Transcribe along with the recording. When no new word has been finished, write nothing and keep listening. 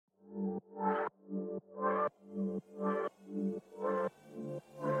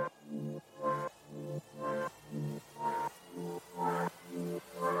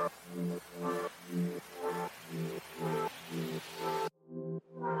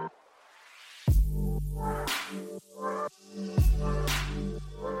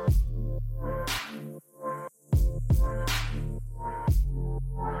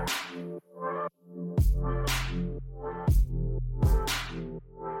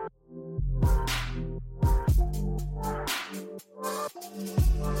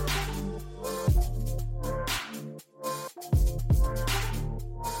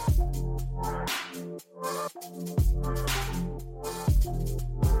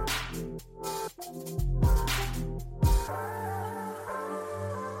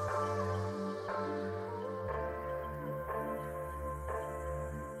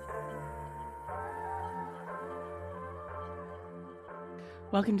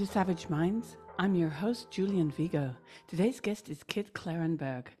Welcome to Savage Minds. I'm your host, Julian Vigo. Today's guest is Kit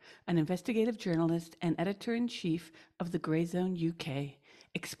Klarenberg, an investigative journalist and editor-in-chief of the Grey Zone UK,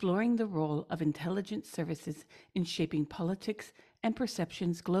 exploring the role of intelligence services in shaping politics and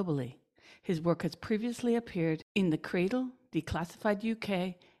perceptions globally. His work has previously appeared in The Cradle, Declassified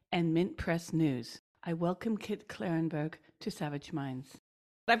UK, and Mint Press News. I welcome Kit Klarenberg to Savage Minds.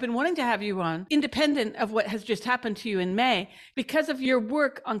 I've been wanting to have you on, independent of what has just happened to you in May, because of your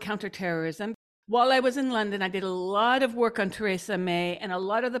work on counterterrorism. While I was in London, I did a lot of work on Theresa May and a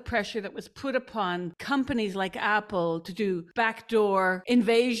lot of the pressure that was put upon companies like Apple to do backdoor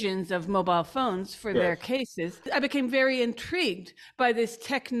invasions of mobile phones for their cases. I became very intrigued by this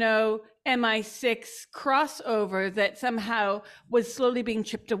techno MI6 crossover that somehow was slowly being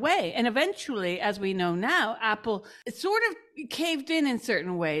chipped away. And eventually, as we know now, Apple sort of caved in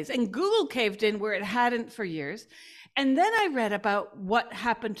certain ways, and Google caved in where it hadn't for years. And then I read about what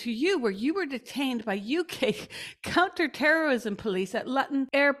happened to you, where you were detained by UK counterterrorism police at Luton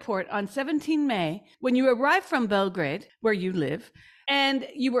Airport on 17 May, when you arrived from Belgrade, where you live, and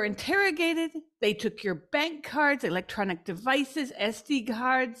you were interrogated. They took your bank cards, electronic devices, SD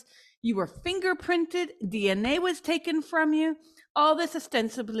cards. You were fingerprinted. DNA was taken from you. All this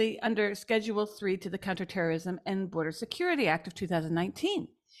ostensibly under Schedule 3 to the Counterterrorism and Border Security Act of 2019.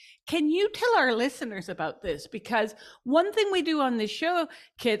 Can you tell our listeners about this? Because one thing we do on this show,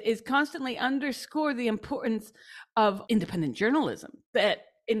 Kit, is constantly underscore the importance of independent journalism. That,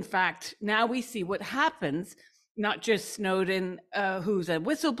 in fact, now we see what happens, not just Snowden, who's a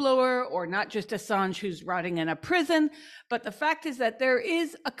whistleblower, or not just Assange, who's rotting in a prison, but the fact is that there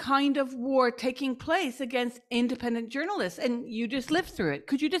is a kind of war taking place against independent journalists, and you just lived through it.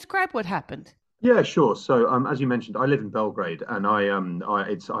 Could you describe what happened? Yeah, sure. So, as you mentioned, I live in Belgrade, and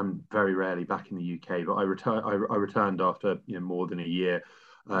I'm very rarely back in the UK, but I returned after more than a year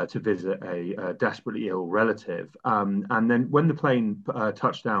to visit a desperately ill relative. And then when the plane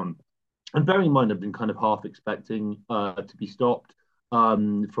touched down, and bearing in mind I've been kind of half expecting to be stopped for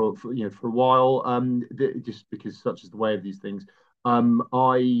a while, just because such is the way of these things. But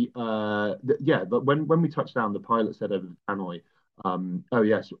when we touched down, the pilot said over the tannoy, oh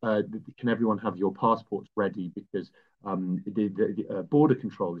yes, can everyone have your passports ready, because the border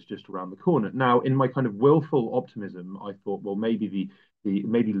control is just around the corner. Now, in my kind of willful optimism, I thought, well, maybe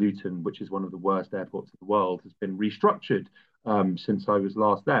maybe Luton, which is one of the worst airports in the world, has been restructured since I was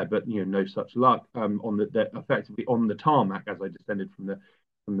last there. But no such luck. Effectively on the tarmac as I descended from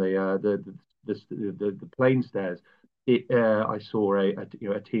the plane stairs, I saw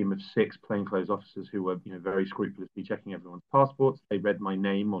a team of 6 plainclothes officers who were very scrupulously checking everyone's passports. They read my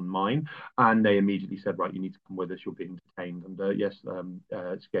name on mine, and they immediately said, right, you need to come with us. You're being detained under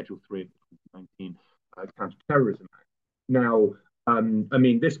Schedule 3 of the 2019 Counterterrorism Act. Now,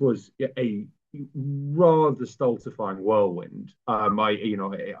 this was a rather stultifying whirlwind. I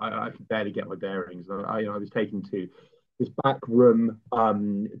could barely get my bearings. I was taken to this back room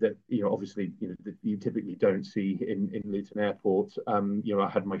that obviously that you typically don't see in Luton Airport. I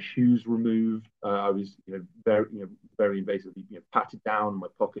had my shoes removed. I was very invasively patted down. My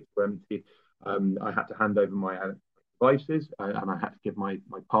pockets were empty. I had to hand over my devices, and I had to give my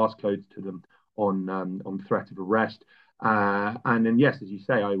passcodes to them on threat of arrest. And then, yes, as you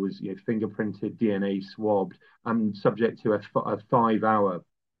say, I was fingerprinted, DNA swabbed, and subject to a 5-hour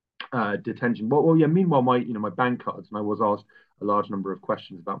detention. Meanwhile, my bank cards, and I was asked a large number of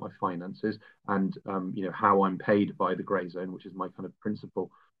questions about my finances and how I'm paid by the Grey Zone, which is my kind of principal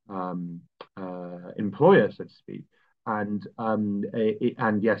employer, so to speak. And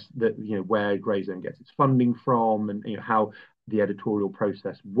yes, that where Grey Zone gets its funding from, and how the editorial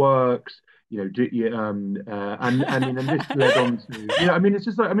process works. And this led on to it's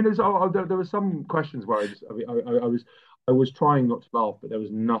just like there were some questions where I was trying not to laugh, but there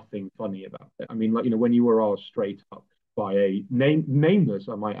was nothing funny about it. When you were asked straight up by a nameless,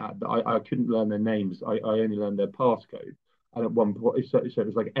 I might add, that I couldn't learn their names. I only learned their passcode. And at one point, so it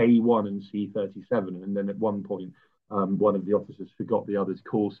was like A1 and C37. And then at one point, one of the officers forgot the other's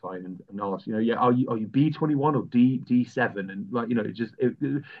call sign and asked, are you B21 or D7? And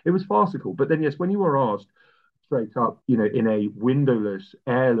it was farcical. But then, yes, when you were asked straight up, in a windowless,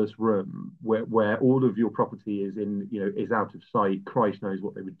 airless room where all of your property is out of sight, Christ knows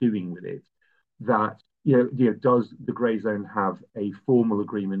what they were doing with it, that does the Grey Zone have a formal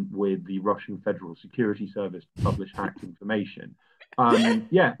agreement with the Russian Federal Security Service to publish hacked information? On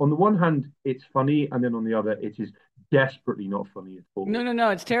the one hand, it's funny, and then on the other, it is desperately not funny at all. No,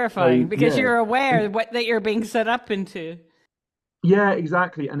 it's terrifying, because you're aware that you're being set up into. Yeah,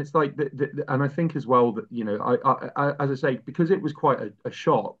 exactly. And it's like, and I think as well that, as I say, because it was quite a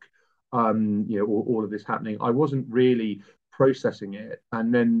shock, all of this happening, I wasn't really processing it.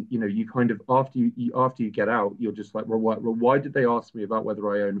 And then, you kind of, after you get out, you're just like, why did they ask me about whether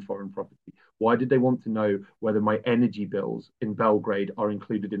I own foreign property? Why did they want to know whether my energy bills in Belgrade are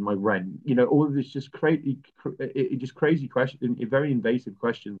included in my rent? All of this just crazy questions, very invasive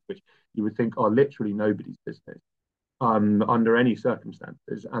questions, which you would think are literally nobody's business under any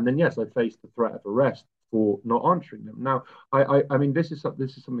circumstances. And then, yes, I faced the threat of arrest for not answering them. Now, I mean, this is something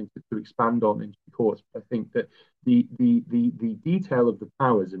to expand on in courts. But I think that the detail of the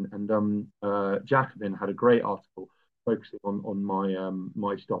powers and Jacobin had a great article focusing on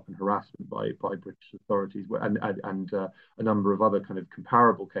my stop and harassment by British authorities and a number of other kind of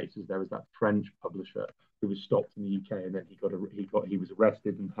comparable cases. There was that French publisher who was stopped in the UK, and then he was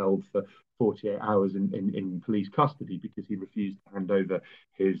arrested and held for 48 hours in police custody because he refused to hand over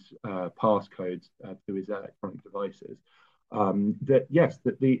his passcodes to his electronic devices. That yes,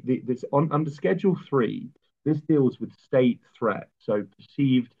 that this under Schedule 3, this deals with state threat, so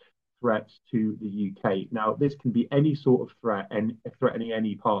perceived threats to the UK. Now, this can be any sort of threat and threatening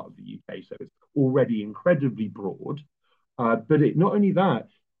any part of the UK, so it's already incredibly broad. But not only that,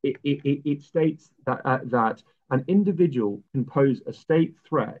 it states that an individual can pose a state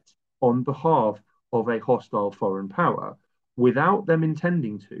threat on behalf of a hostile foreign power without them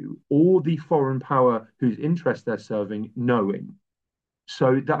intending to, or the foreign power whose interest they're serving knowing.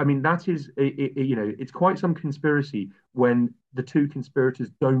 So that, I mean, that is it's quite some conspiracy when the two conspirators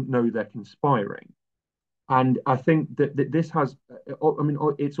don't know they're conspiring. And I think that this has, I mean,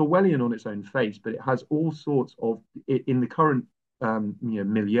 it's Orwellian on its own face, but it has all sorts of, in the current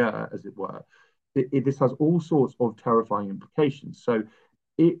milieu, as it were, this has all sorts of terrifying implications. So,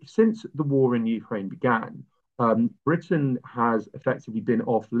 since the war in Ukraine began, Britain has effectively been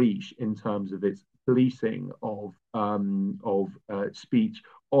off leash in terms of its policing of speech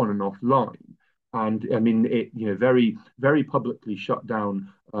on and offline. And I mean, it very very publicly shut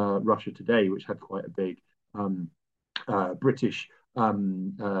down Russia Today, which had quite a big British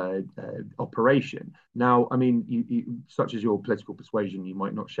operation. Now, I mean, such as your political persuasion, you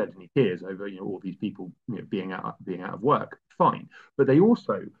might not shed any tears over all these people being out of work. Fine, but they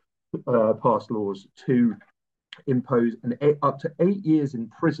also passed laws to impose up to 8 years in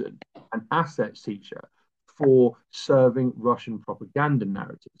prison and asset seizure for serving Russian propaganda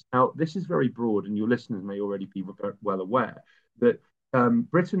narratives. Now, this is very broad, and your listeners may already be well aware that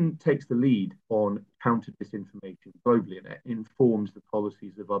Britain takes the lead on counter disinformation globally, and it informs the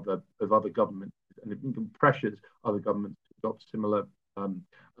policies of other governments, and it pressures other governments to adopt similar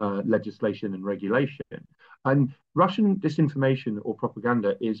legislation and regulation. And Russian disinformation or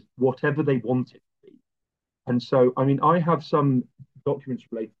propaganda is whatever they want it to be. And so, I mean, I have some documents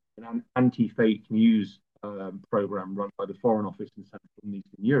related to an anti-fake news program run by the Foreign Office in Central and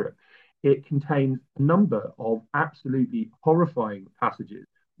Eastern Europe. It contains a number of absolutely horrifying passages,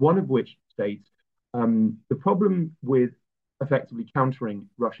 one of which states the problem with effectively countering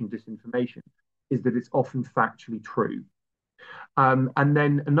Russian disinformation is that it's often factually true. And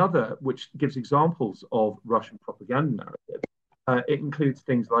then another, which gives examples of Russian propaganda narrative. It includes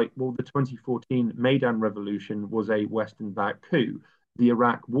things like, well, the 2014 Maidan Revolution was a Western backed coup. The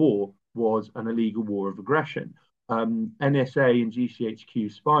Iraq War was an illegal war of aggression. NSA and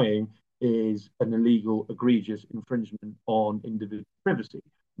GCHQ spying is an illegal, egregious infringement on individual privacy.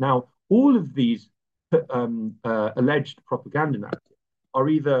 Now, all of these alleged propaganda narratives are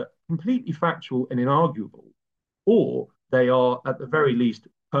either completely factual and inarguable, or they are, at the very least,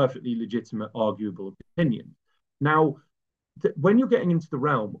 perfectly legitimate, arguable opinions. Now, when you're getting into the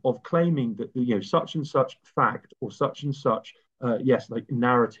realm of claiming that such and such fact or such and such yes, like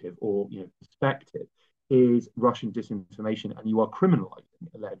narrative or perspective is Russian disinformation, and you are criminalizing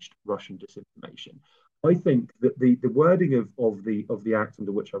alleged Russian disinformation, I think that the wording of the act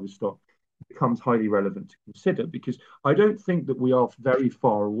under which I was stopped becomes highly relevant to consider, because I don't think that we are very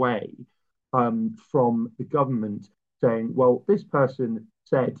far away from the government saying, well, this person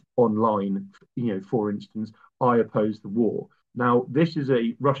said online, for instance, I oppose the war. Now, this is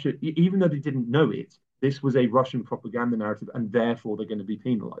a Russian, even though they didn't know it, this was a Russian propaganda narrative, and therefore they're going to be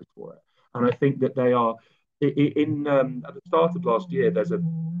penalized for it. And I think that they are, at the start of last year, there's a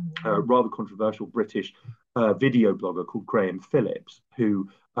rather controversial British video blogger called Graham Phillips, who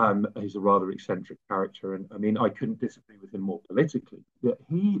is a rather eccentric character. And I mean, I couldn't disagree with him more politically. That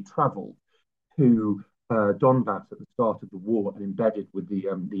he travelled to Donbass at the start of the war and embedded with the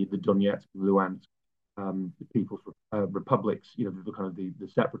Donetsk and Luhansk the People's Republics, the kind of the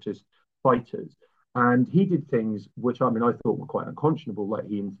separatist fighters, And he did things which, I mean, I thought were quite unconscionable, like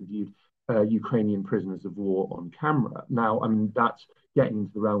he interviewed Ukrainian prisoners of war on camera. Now, I mean, that's getting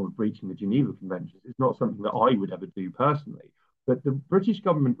into the realm of breaching the Geneva Conventions. It's not something that I would ever do personally. But the British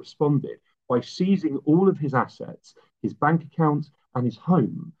government responded by seizing all of his assets, his bank accounts, and his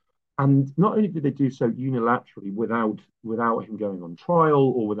home. And not only did they do so unilaterally without him going on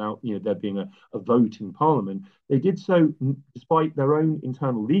trial or without there being a vote in Parliament, they did so despite their own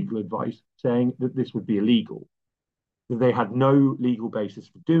internal legal advice saying that this would be illegal, that they had no legal basis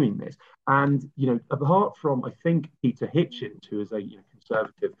for doing this. And apart from I think Peter Hitchens, who is a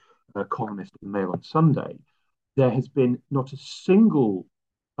conservative columnist in the Mail on Sunday, there has been not a single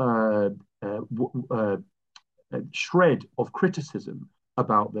uh, uh, uh, shred of criticism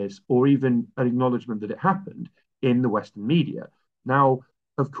about this or even an acknowledgement that it happened in the Western media. Now,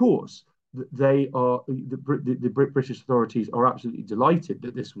 of course, the British authorities are absolutely delighted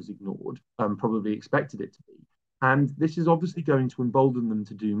that this was ignored, probably expected it to be. And this is obviously going to embolden them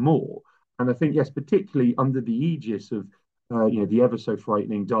to do more. And I think, yes, particularly under the aegis of the ever so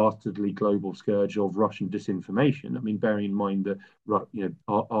frightening, dastardly global scourge of Russian disinformation. I mean, bearing in mind that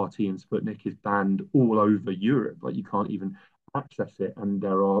RT and Sputnik is banned all over Europe, like you can't even access it. And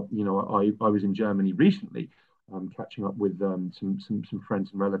there are, I was in Germany recently, catching up with some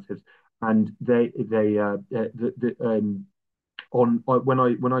friends and relatives, and when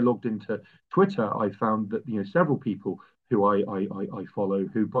I logged into Twitter, I found that several people who I follow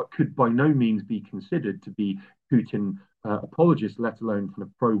who could by no means be considered to be Putin apologists, let alone kind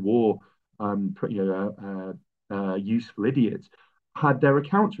of pro-war, useful idiots, had their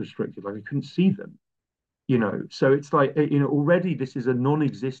accounts restricted. Like I couldn't see them. So it's like already this is a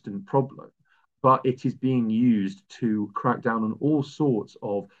non-existent problem, but it is being used to crack down on all sorts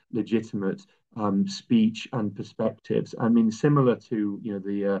of legitimate speech and perspectives. I mean, similar to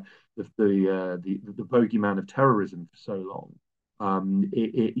the bogeyman of terrorism for so long.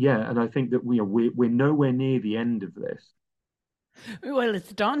 Yeah, and I think that we're nowhere near the end of this. Well,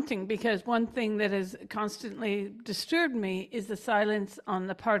 it's daunting because one thing that has constantly disturbed me is the silence on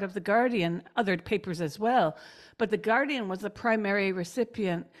the part of The Guardian, other papers as well. But The Guardian was the primary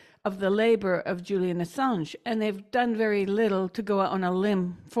recipient of the labor of Julian Assange, and they've done very little to go out on a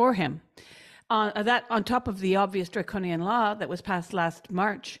limb for him. That on top of the obvious draconian law that was passed last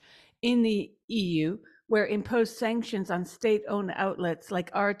March in the EU, where imposed sanctions on state-owned outlets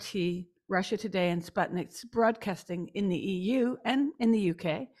like RT, Russia Today, and Sputnik's broadcasting in the EU and in the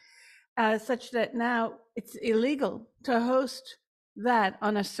UK, such that now it's illegal to host that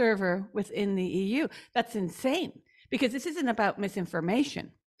on a server within the EU. That's insane, because this isn't about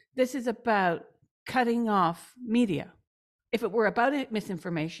misinformation. This is about cutting off media. If it were about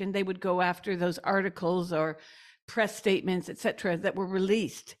misinformation, they would go after those articles or press statements, etc., that were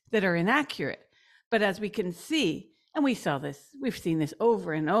released that are inaccurate. But as we can see, and we saw this, we've seen this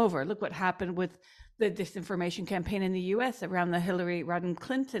over and over. Look what happened with the disinformation campaign in the US around the Hillary Rodham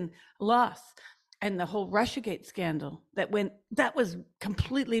Clinton loss and the whole Russiagate scandal that was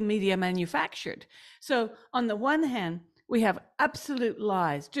completely media manufactured. So on the one hand, we have absolute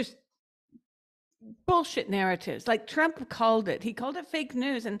lies, just bullshit narratives. Like Trump called it. He called it fake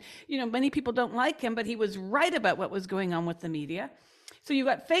news. And, many people don't like him, but he was right about what was going on with the media. So you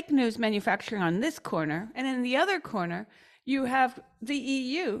got fake news manufacturing on this corner. And in the other corner, you have the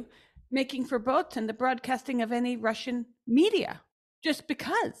EU making verboten the broadcasting of any Russian media just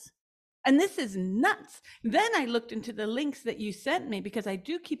because. And this is nuts. Then I looked into the links that you sent me because I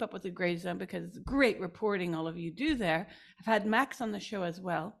do keep up with the Grey Zone because it's great reporting all of you do there. I've had Max on the show as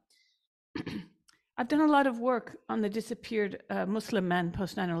well. I've done a lot of work on the disappeared Muslim men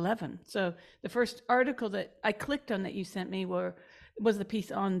post 9/11. So the first article that I clicked on that you sent me was the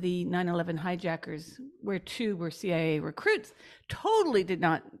piece on the 9/11 hijackers, where 2 were CIA recruits. Totally did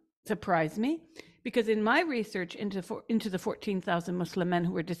not surprise me, because in my research into the 14,000 Muslim men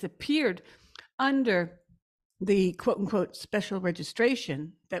who were disappeared under the quote unquote special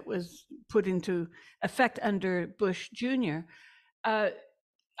registration that was put into effect under Bush Jr.,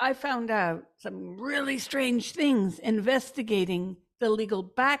 I found out some really strange things investigating the legal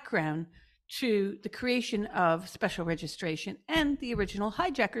background to the creation of special registration and the original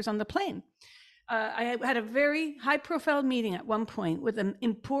hijackers on the plane. I had a very high profile meeting at one point with an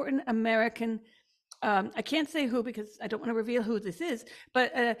important American, I can't say who because I don't want to reveal who this is,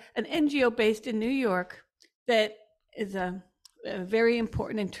 but an NGO based in New York that is very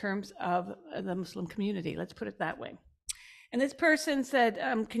important in terms of the Muslim community. Let's put it that way. And this person said,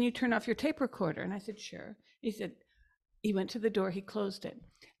 can you turn off your tape recorder? And I said, sure. He said, he went to the door, he closed it.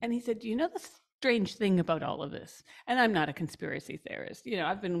 And he said, do you know strange thing about all of this, and I'm not a conspiracy theorist.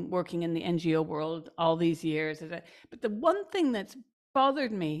 I've been working in the NGO world all these years, but the one thing that's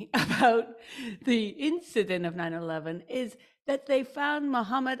bothered me about the incident of 9/11 is that they found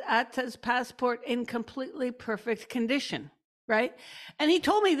Muhammad Atta's passport in completely perfect condition, right? And he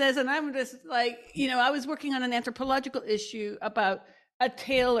told me this, and I'm just like, I was working on an anthropological issue about a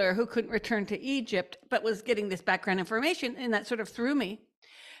tailor who couldn't return to Egypt, but was getting this background information, and that sort of threw me.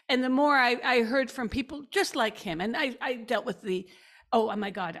 And the more I heard from people just like him, and I dealt with oh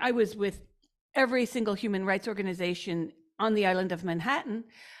my God, I was with every single human rights organization on the island of Manhattan,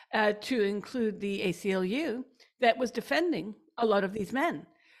 to include the ACLU, that was defending a lot of these men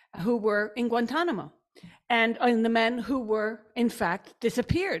who were in Guantanamo, and the men who were in fact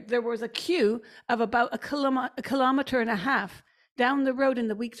disappeared. There was a queue of about a kilometer and a half down the road in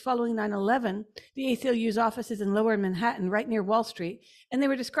the weeks following 9/11, the ACLU's offices in Lower Manhattan, right near Wall Street, and they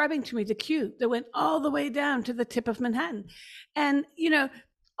were describing to me the queue that went all the way down to the tip of Manhattan. And,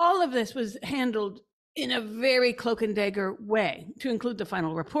 all of this was handled in a very cloak and dagger way, to include the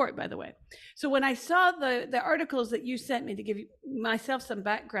final report, by the way. So when I saw the articles that you sent me to give myself some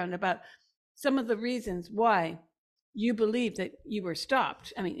background about some of the reasons why you believe that you were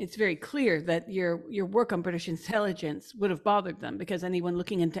stopped. I mean, it's very clear that your work on British intelligence would have bothered them, because anyone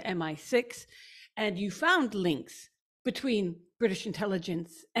looking into MI6, and you found links between British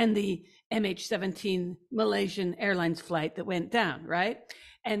intelligence and the MH17 Malaysian Airlines flight that went down, right?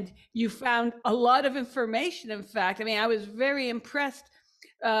 And you found a lot of information. In fact, I mean, I was very impressed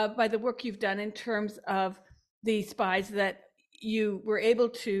by the work you've done in terms of the spies that you were able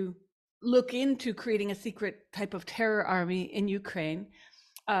to look into creating a secret type of terror army in Ukraine.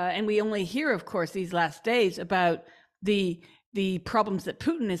 And we only hear, of course, these last days about the problems that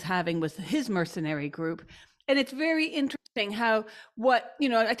Putin is having with his mercenary group. And it's very interesting how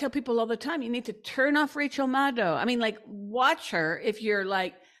I tell people all the time, you need to turn off Rachel Maddow. I mean, like, watch her if you're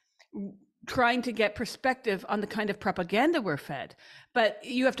like trying to get perspective on the kind of propaganda we're fed. But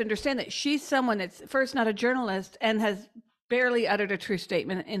you have to understand that she's someone that's first not a journalist and has barely uttered a true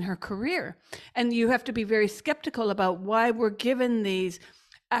statement in her career. And you have to be very skeptical about why we're given these,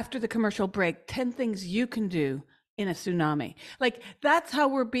 after the commercial break, 10 things you can do in a tsunami. Like, that's how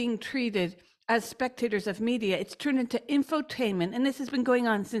we're being treated as spectators of media. It's turned into infotainment. And this has been going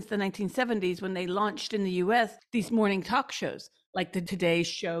on since the 1970s, when they launched in the US these morning talk shows like the Today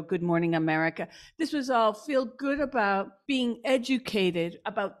Show, Good Morning America. This was all feel good about being educated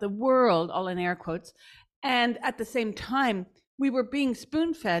about the world, all in air quotes. And at the same time, we were being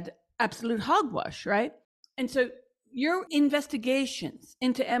spoon-fed absolute hogwash, right? And so your investigations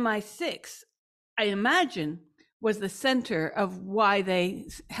into MI6, I imagine, was the center of why they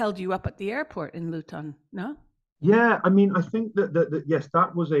held you up at the airport in Luton, no? Yeah, I mean, I think that yes,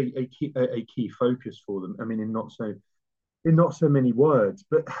 that was a key focus for them. I mean, in not so many words,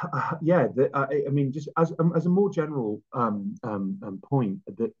 but yeah, I mean, just as a more general point,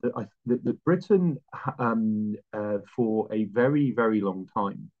 that Britain for a very long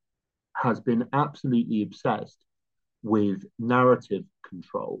time has been absolutely obsessed with narrative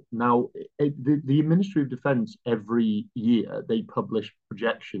control. Now, the Ministry of Defence, every year they publish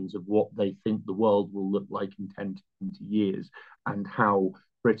projections of what they think the world will look like in 10 to 20 years, and how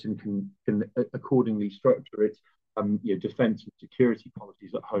Britain can accordingly structure its defence and security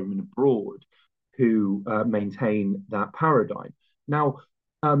policies at home and abroad to maintain that paradigm. Now,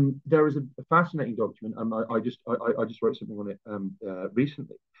 there is a fascinating document. I just wrote something on it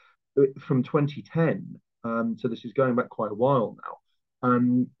recently, from 2010. So this is going back quite a while now.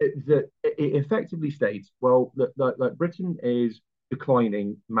 That it effectively states, well, that Britain is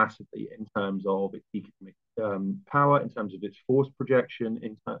declining massively in terms of its economic power, in terms of its force projection,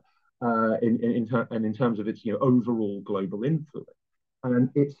 and in terms of its overall global influence. And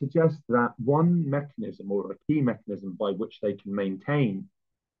it suggests that one mechanism, or a key mechanism, by which they can maintain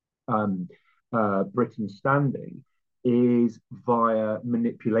Britain's standing is via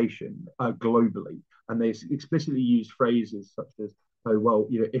manipulation globally. And they explicitly use phrases such as, "Oh well,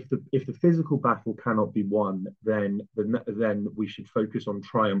 if the physical battle cannot be won, then we should focus on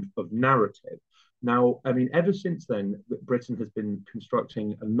triumph of narrative." Now, I mean, ever since then, Britain has been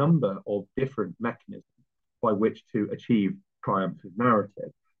constructing a number of different mechanisms by which to achieve triumph of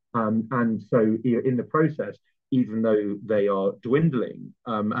narrative. And so, in the process, even though they are dwindling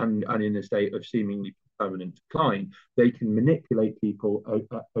and in a state of seemingly permanent decline, they can manipulate people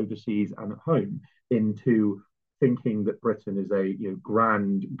overseas and at home into thinking that Britain is a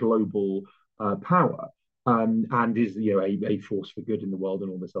grand global power. and is a force for good in the world,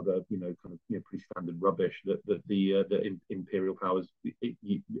 and all this other kind of pretty standard rubbish that imperial powers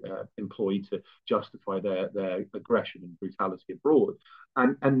employ to justify their aggression and brutality abroad.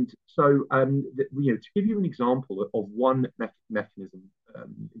 And so to give you an example of one mechanism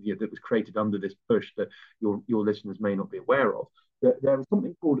that was created under this push that your listeners may not be aware of, there was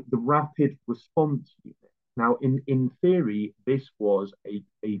something called the Rapid Response Unit. Now, in theory, this was a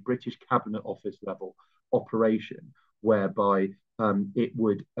British Cabinet Office level operation whereby it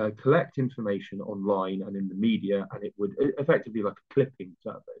would collect information online and in the media, and it would effectively like a clipping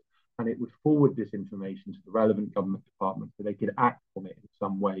service, and it would forward this information to the relevant government department so they could act on it in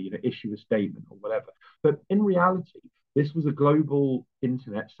some way, issue a statement or whatever. But in reality, this was a global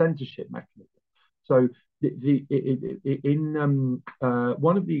internet censorship mechanism. So in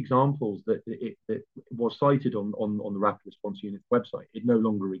one of the examples that was cited on the Rapid Response Unit's website, it no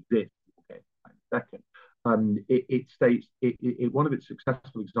longer exists. Okay, in a second. It states one of its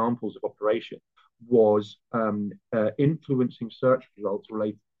successful examples of operation was influencing search results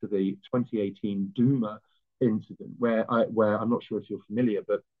related to the 2018 Duma incident, where I'm not sure if you're familiar,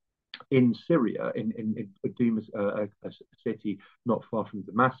 but in Syria, in Duma, a city not far from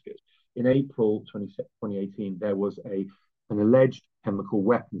Damascus, in April 2018, there was an alleged chemical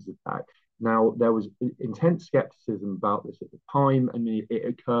weapons attack. Now, there was intense skepticism about this at the time, and it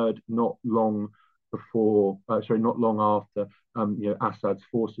occurred not long after, Assad's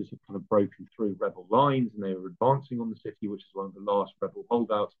forces had kind of broken through rebel lines and they were advancing on the city, which is one of the last rebel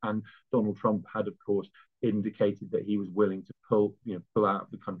holdouts. And Donald Trump had, of course, indicated that he was willing to pull out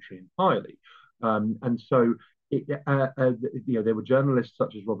of the country entirely. And so there were journalists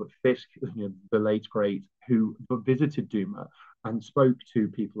such as Robert Fisk, the late great, who visited Duma and spoke to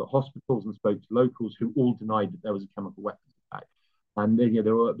people at hospitals and spoke to locals who all denied that there was a chemical weapons attack. And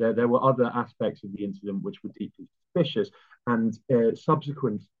there were other aspects of the incident which were deeply suspicious, and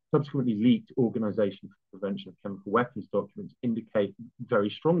subsequently leaked Organization for Prevention of Chemical Weapons documents indicate very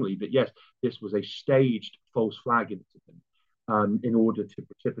strongly that yes, this was a staged false flag incident in order to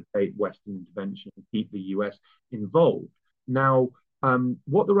precipitate Western intervention and keep the US involved. Now,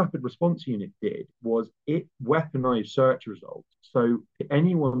 what the Rapid Response Unit did was it weaponized search results. So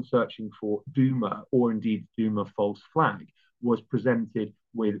anyone searching for Duma or indeed Duma false flag was presented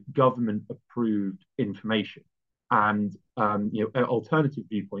with government-approved information, and alternative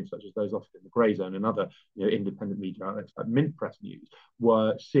viewpoints such as those offered in the Grey Zone and other independent media outlets like Mint Press News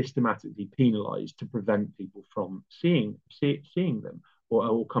were systematically penalised to prevent people from seeing them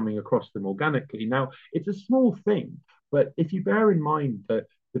or coming across them organically. Now, it's a small thing, but if you bear in mind that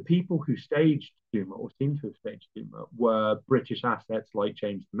the people who staged Duma or seem to have staged Duma were British assets like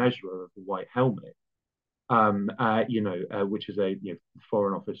James the Measurer of the White Helmet, which is a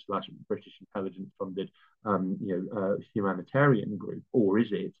Foreign Office / British intelligence funded humanitarian group, or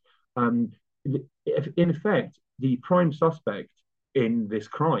is it? In effect, the prime suspect in this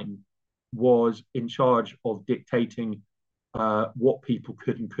crime was in charge of dictating what people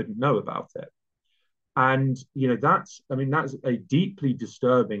could and couldn't know about it. And that's a deeply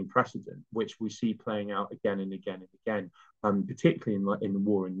disturbing precedent, which we see playing out again and again and again, particularly in the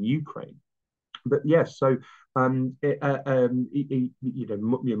war in Ukraine. But yes, so more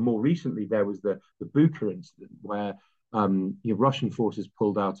recently there was the Bucha incident where Russian forces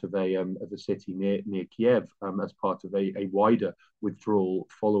pulled out of a city near Kiev as part of a wider withdrawal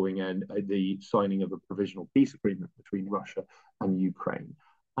following the signing of a provisional peace agreement between Russia and Ukraine.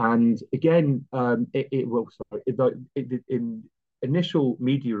 And again, in initial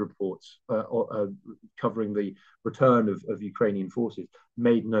media reports covering the return of Ukrainian forces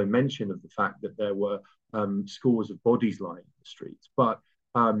made no mention of the fact that there were scores of bodies lying in the streets. But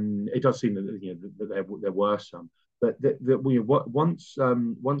it does seem that there were some. But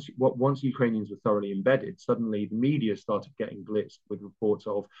once Ukrainians were thoroughly embedded, suddenly the media started getting blitzed with reports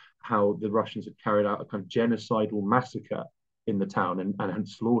of how the Russians had carried out a kind of genocidal massacre in the town and had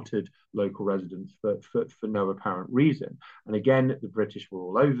slaughtered local residents for no apparent reason. And again, the British were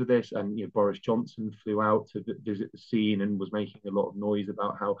all over this, and Boris Johnson flew out to visit the scene and was making a lot of noise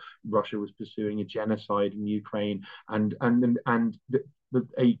about how Russia was pursuing a genocide in Ukraine. And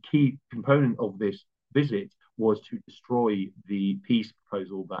a key component of this visit was to destroy the peace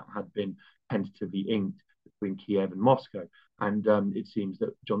proposal that had been tentatively inked between Kiev and Moscow. And it seems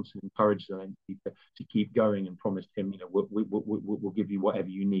that Johnson encouraged Zelensky to keep going and promised him, we'll give you whatever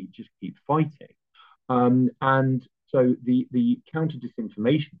you need, just keep fighting. And so the counter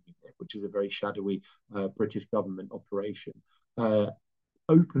disinformation unit, which is a very shadowy British government operation,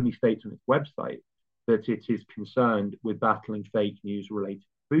 openly states on its website that it is concerned with battling fake news related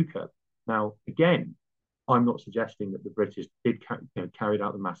to Bucha. Now, again, I'm not suggesting that the British did carried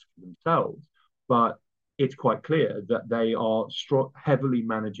out the massacre themselves, but it's quite clear that they are heavily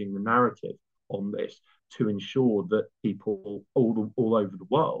managing the narrative on this to ensure that people all over the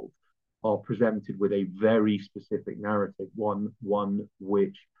world are presented with a very specific narrative, one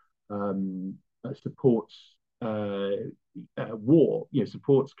which supports war,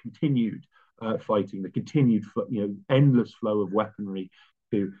 supports continued fighting, the continued endless flow of weaponry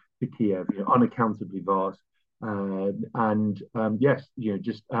to Kiev, unaccountably vast, and yes,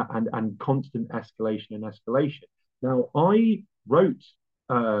 just and constant escalation and escalation. Now, I wrote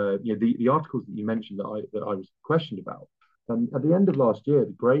the articles that you mentioned that I was questioned about. At the end of last year,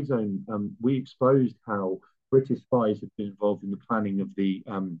 the Grey Zone, we exposed how British spies had been involved in the planning of the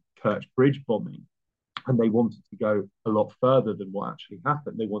Kerch Bridge bombing, and they wanted to go a lot further than what actually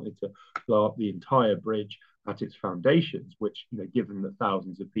happened. They wanted to blow up the entire bridge at its foundations, which, given that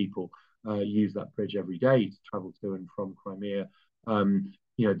thousands of people use that bridge every day to travel to and from Crimea,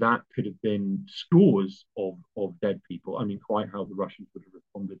 that could have been scores of dead people. I mean, quite how the Russians would have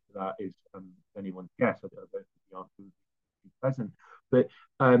responded to that is anyone's guess. I don't think the answer would be present. But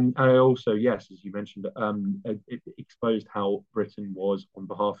I also, yes, as you mentioned, it exposed how Britain was, on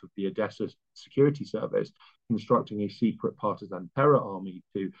behalf of the Odessa Security Service, constructing a secret partisan terror army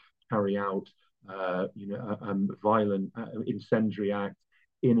to carry out, violent incendiary acts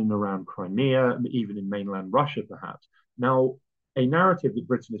in and around Crimea, even in mainland Russia, perhaps. Now, a narrative that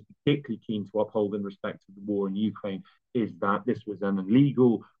Britain is particularly keen to uphold in respect to the war in Ukraine is that this was an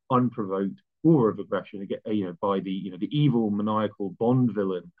illegal, unprovoked war of aggression, by the evil, maniacal Bond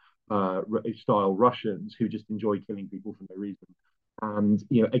villain style Russians who just enjoy killing people for no reason, and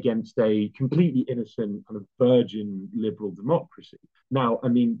against a completely innocent kind of virgin liberal democracy. Now, I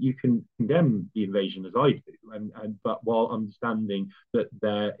mean, you can condemn the invasion as I do, but while understanding that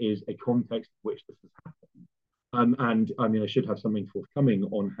there is a context in which this has happened. And I mean, I should have something forthcoming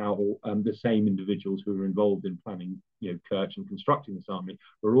on how the same individuals who were involved in planning, Kerch and constructing this army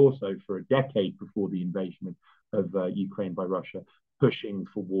were also, for a decade before the invasion of Ukraine by Russia, pushing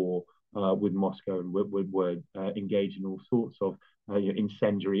for war with Moscow, and were engaged in all sorts of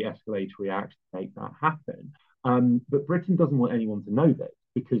incendiary, escalatory acts to make that happen. But Britain doesn't want anyone to know this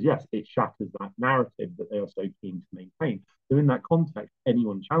because, yes, it shatters that narrative that they are so keen to maintain. So in that context,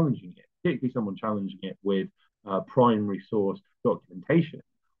 anyone challenging it, particularly someone challenging it with primary source documentation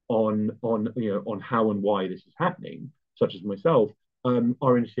on how and why this is happening, such as myself,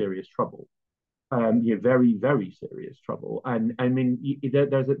 are in serious trouble. Very, very serious trouble. And I mean,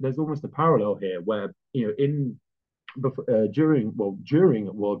 there's almost a parallel here where during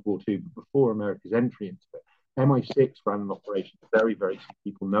World War II, but before America's entry into it, MI6 ran an operation that very, very few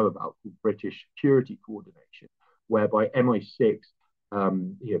people know about, called British Security Coordination, whereby MI6,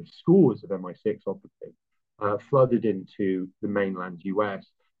 scores of MI6 operatives flooded into the mainland US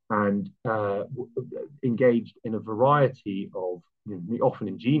and engaged in a variety of often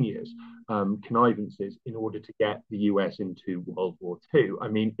ingenious connivances in order to get the US into World War II. I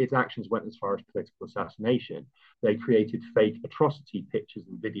mean, its actions went as far as political assassination. They created fake atrocity pictures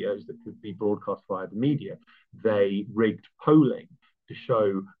and videos that could be broadcast via the media. They rigged polling to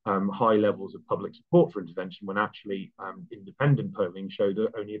show high levels of public support for intervention when actually independent polling showed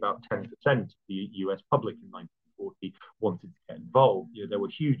that only about 10% of the US public in 1940 wanted to get involved. There were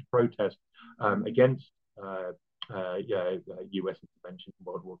huge protests against US intervention in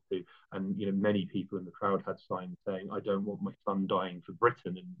World War II, and many people in the crowd had signs saying, "I don't want my son dying for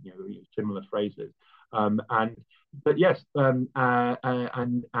Britain," and similar phrases. But yes, and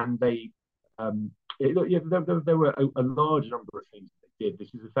they there were a large number of things that they did.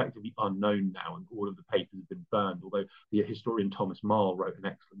 This is effectively unknown now, and all of the papers have been burned. Although the historian Thomas Marl wrote an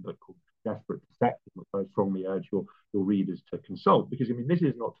excellent book called Desperate Deception, which I strongly urge your readers to consult, because I mean this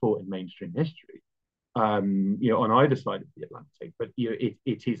is not taught in mainstream history. On either side of the Atlantic, but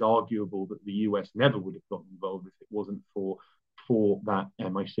it is arguable that the US never would have gotten involved if it wasn't for that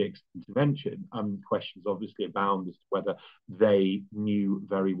MI6 intervention. Questions obviously abound as to whether they knew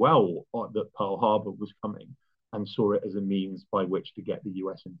very well that Pearl Harbor was coming and saw it as a means by which to get the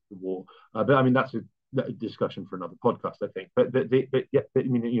US into the war. But I mean that's a discussion for another podcast, I think. But I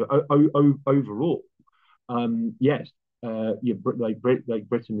mean, overall, yes,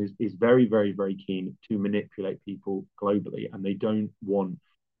 Britain is very, very, very keen to manipulate people globally, and they don't want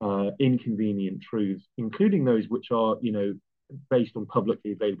inconvenient truths, including those which are, based on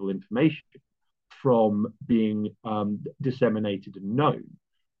publicly available information, from being disseminated and known.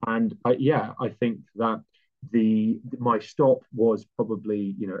 And I think that my stop was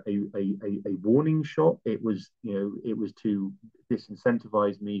probably a warning shot. It was to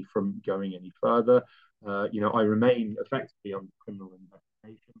disincentivize me from going any further. I remain effectively under criminal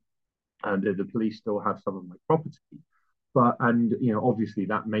investigation, and the police still have some of my property. But and obviously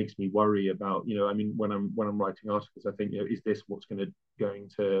that makes me worry about I mean when I'm writing articles, I think is this what's going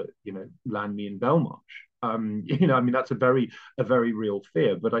to land me in Belmarsh? I mean that's a very real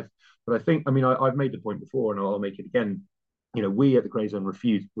fear. But I think I've made the point before, and I'll make it again. We at the Grey Zone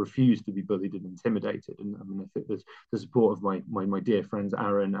refuse to be bullied and intimidated. And I mean, I think there's the support of my dear friends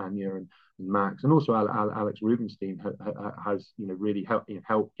Aaron, Anya, and Max, and also Alex Rubenstein has really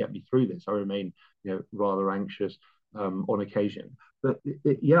helped get me through this. I remain rather anxious on occasion, but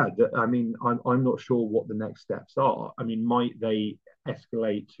I mean, I'm not sure what the next steps are. I mean, might they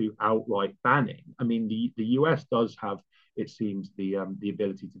escalate to outright banning? I mean, the US does have, it seems, the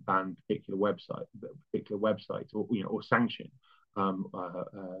ability to ban particular websites, or sanction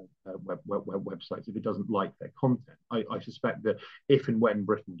websites if it doesn't like their content. I suspect that if and when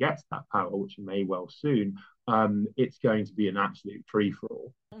Britain gets that power, which it may well soon, it's going to be an absolute free for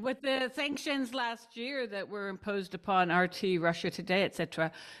all. With the sanctions last year that were imposed upon RT, Russia Today,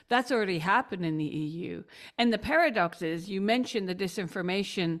 etc., that's already happened in the EU. And the paradox is, you mentioned the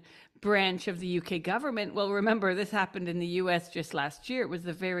disinformation branch of the UK government. Well, remember, this happened in the US just last year. It was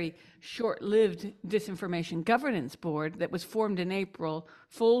the very short-lived Disinformation Governance Board that was formed in April,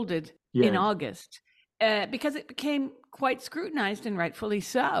 folded in August, because it became quite scrutinized, and rightfully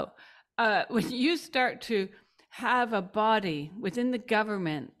so. When you start to have a body within the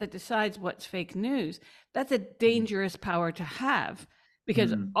government that decides what's fake news, that's a dangerous power to have,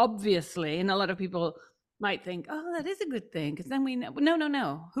 because obviously, and a lot of people might think, oh, that is a good thing, because then we know.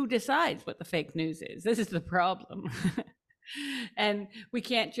 No. Who decides what the fake news is? This is the problem. And we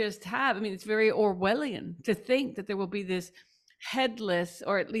can't just have, I mean, it's very Orwellian to think that there will be this headless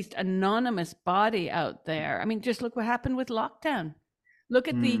or at least anonymous body out there. I mean, just look what happened with lockdown. Look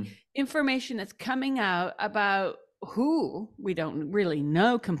at the information that's coming out about who we don't really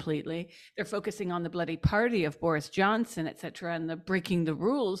know completely. They're focusing on the bloody party of Boris Johnson, et cetera, and the breaking the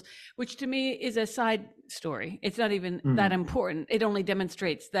rules, which to me is a side story. It's not even that important. It only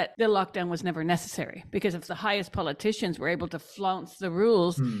demonstrates that the lockdown was never necessary, because if the highest politicians were able to flounce the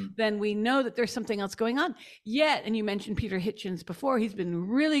rules, then we know that there's something else going on. Yet, and you mentioned Peter Hitchens before, he's been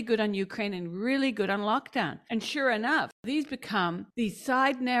really good on Ukraine and really good on lockdown. And sure enough, these become these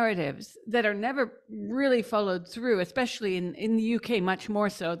side narratives that are never really followed through, especially in the UK, much more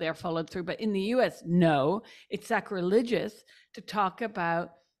so they're followed through. But in the US, no, it's sacrilegious to talk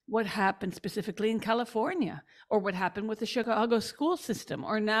about what happened specifically in California, or what happened with the Chicago school system,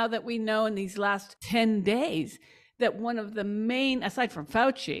 or now that we know in these last 10 days that one of the main, aside from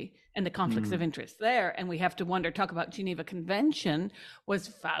Fauci and the conflicts of interest there, and we have to wonder, talk about Geneva Convention, was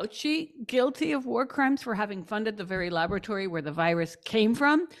Fauci guilty of war crimes for having funded the very laboratory where the virus came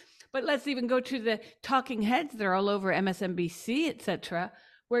from? But let's even go to the talking heads that are all over MSNBC, et cetera,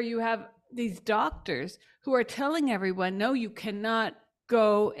 where you have these doctors who are telling everyone, no, you cannot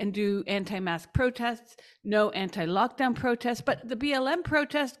go and do anti-mask protests, no anti-lockdown protests, but the BLM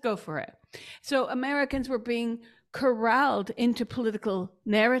protest, go for it. So Americans were being corralled into political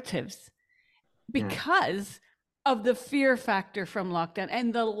narratives because of the fear factor from lockdown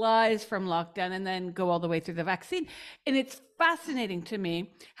and the lies from lockdown, and then go all the way through the vaccine. And it's fascinating to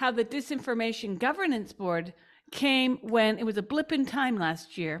me how the Disinformation Governance Board came when it was a blip in time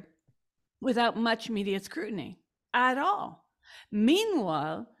last year, without much media scrutiny at all.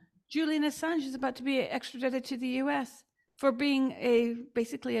 Meanwhile, Julian Assange is about to be extradited to the US for being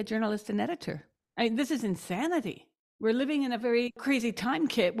basically a journalist and editor. I mean, this is insanity. We're living in a very crazy time,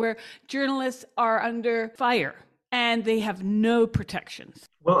 Kit, where journalists are under fire and they have no protections.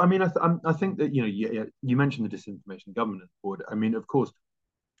 Well, I mean, I think that you mentioned the Disinformation Governance Board. I mean, of course,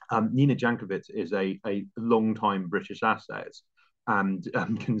 Nina Jankovic is a long-time British asset, and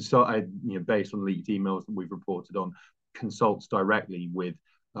based on leaked emails that we've reported on, consults directly with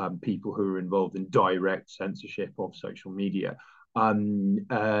people who are involved in direct censorship of social media.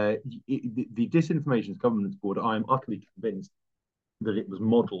 The Disinformation Governance Board, I'm utterly convinced that it was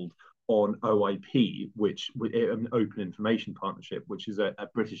modelled on OIP, which an Open Information Partnership, which is a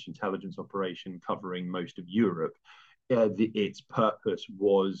British intelligence operation covering most of Europe. Its purpose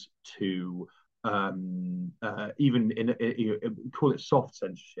was to even call it soft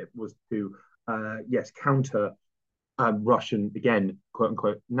censorship, was to counter Russian, again, quote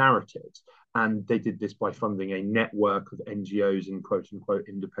unquote, narratives. And they did this by funding a network of NGOs and quote unquote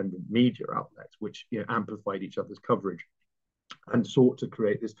independent media outlets, which amplified each other's coverage and sought to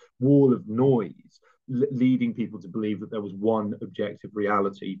create this wall of noise, leading people to believe that there was one objective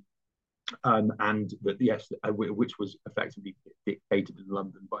reality and that yes, which was effectively dictated in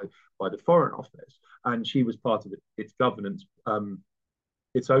London by the Foreign Office, and she was part of its governance,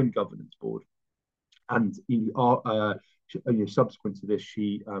 its own governance board, and subsequent to this,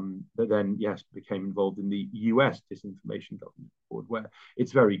 she then yes became involved in the U.S. disinformation governance board, where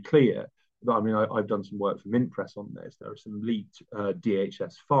it's very clear. I mean, I've done some work for Mint Press on this. There are some leaked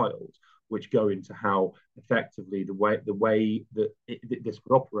DHS files which go into how effectively the way that this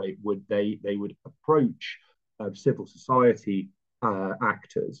would operate would they would approach civil society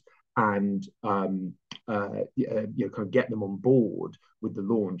actors and kind of get them on board with the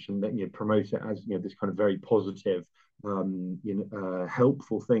launch and then promote it as this kind of very positive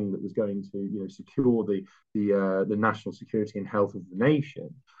helpful thing that was going to secure the national security and health of the nation.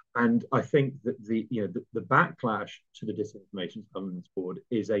 And I think that the backlash to the Disinformation Governance Board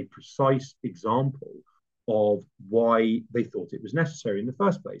is a precise example of why they thought it was necessary in the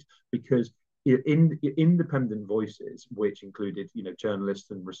first place, because in independent voices, which included journalists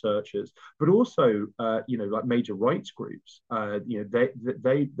and researchers, but also like major rights groups,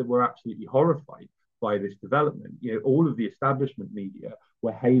 they were absolutely horrified by this development. All of the establishment media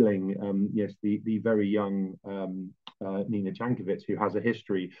were hailing the very young Nina Jankovic, who has a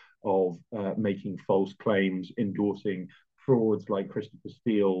history of making false claims, endorsing frauds like Christopher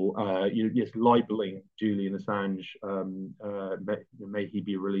Steele, libeling Julian Assange, may he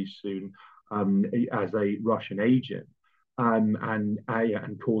be released soon, as a Russian agent, and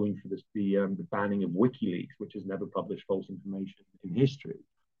calling for the banning of WikiLeaks, which has never published false information in history.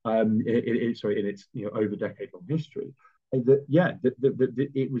 Sorry, in its over decade long history.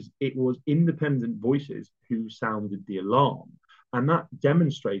 It was independent voices who sounded the alarm, and that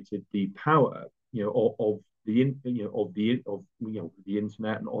demonstrated the power of the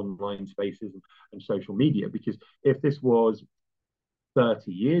internet and online spaces and social media. Because if this was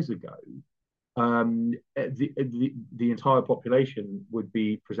 30 years ago, the entire population would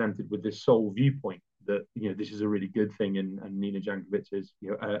be presented with this sole viewpoint that this is a really good thing, and Nina Jankovic is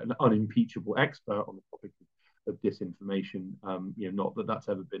an unimpeachable expert on the topic of disinformation. Not that that's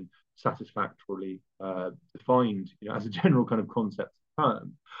ever been satisfactorily defined as a general kind of concept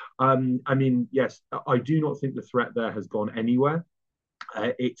term. I mean, yes, I do not think the threat there has gone anywhere.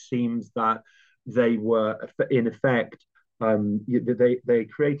 It seems that they were in effect they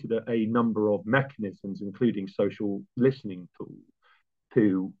created a number of mechanisms, including social listening tools,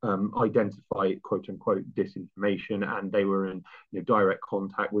 to identify quote unquote disinformation, and they were in direct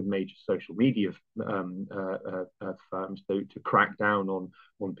contact with major social media firms to crack down on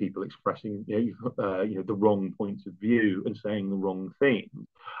people expressing the wrong points of view and saying the wrong things.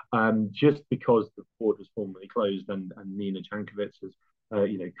 Just because the board was formally closed and Nina Jankovic has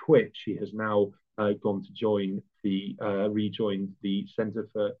quit, she has now gone to rejoin the Centre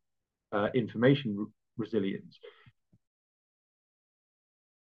for Information Resilience,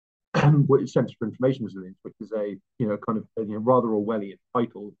 Centre for Information Resilience, which is a kind of rather Orwellian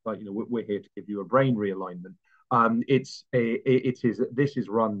title, but we're here to give you a brain realignment. This is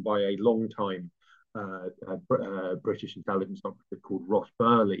run by a long time British intelligence officer called Ross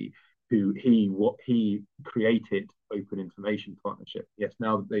Burley, who he created Open Information Partnership. Yes,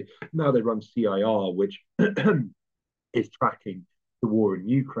 now they run CIR, which is tracking the war in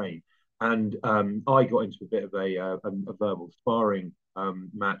Ukraine. And I got into a bit of a verbal sparring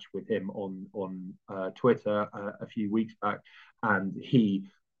match with him on Twitter a few weeks back, and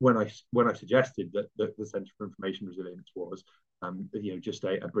when I suggested that the Centre for Information Resilience was just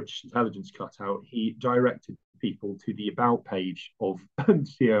a British intelligence cutout, he directed people to the about page of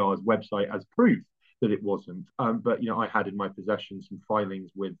CIR's website as proof that it wasn't. But I had in my possession some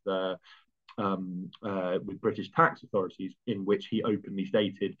filings with British tax authorities in which he openly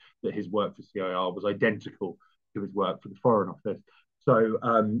stated that his work for CIR was identical to his work for the Foreign Office. So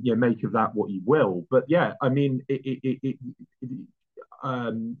make of that what you will. But yeah, I mean, as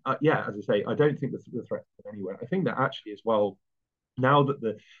I say, I don't think the threat's going anywhere. I think that actually as well, now that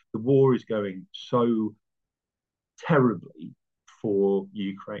the war is going so terribly for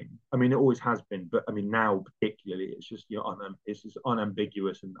Ukraine. I mean, it always has been, but I mean now particularly, it's just it's just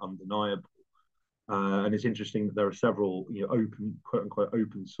unambiguous and undeniable. And it's interesting that there are several open, quote unquote,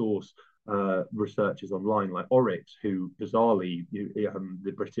 open source researchers online like Oryx, who bizarrely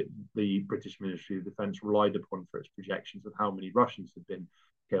the British Ministry of Defence relied upon for its projections of how many Russians have been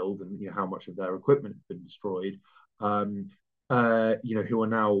killed and how much of their equipment has been destroyed. Who are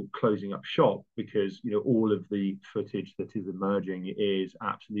now closing up shop because all of the footage that is emerging is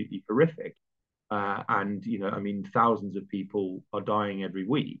absolutely horrific, and I mean thousands of people are dying every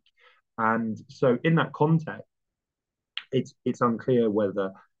week, and so in that context, it's unclear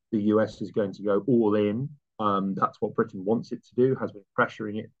whether the US is going to go all in. That's what Britain wants it to do, has been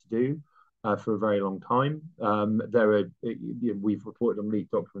pressuring it to do for a very long time. We've reported on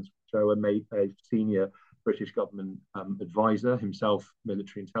leaked documents which show a senior British government advisor, himself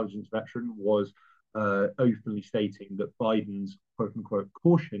military intelligence veteran, was openly stating that Biden's quote unquote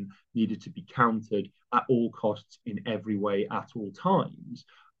caution needed to be countered at all costs in every way at all times.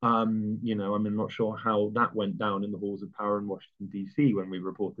 I'm not sure how that went down in the halls of power in Washington D.C. when we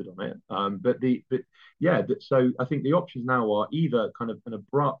reported on it. So I think the options now are either kind of an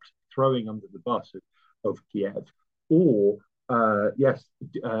abrupt throwing under the bus of Kiev, or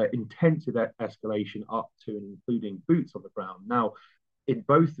intensive escalation up to and including boots on the ground. Now, in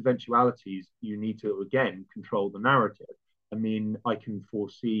both eventualities, you need to again control the narrative. I mean, I can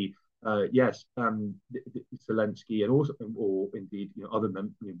foresee Zelensky and also, or indeed, other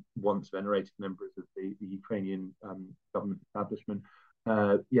once venerated members of the Ukrainian government establishment,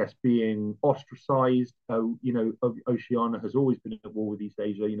 being ostracized. Oceania has always been at war with East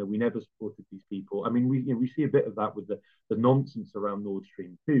Asia. We never supported these people. I mean, we see a bit of that with the nonsense around Nord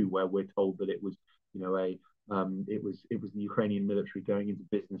Stream 2, where we're told that it was, it was the Ukrainian military going into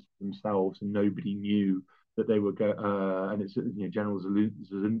business for themselves, and nobody knew that they were and it's General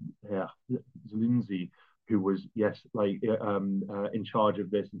Zelensky who was in charge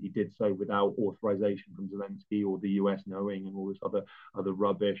of this, and he did so without authorization from Zelensky or the US knowing, and all this other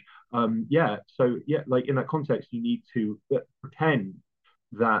rubbish. In that context, you need to pretend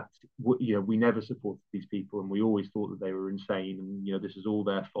that we never supported these people, and we always thought that they were insane, and this is all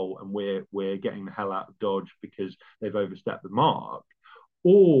their fault, and we're getting the hell out of Dodge because they've overstepped the mark.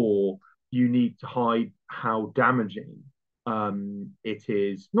 Or you need to hide how damaging it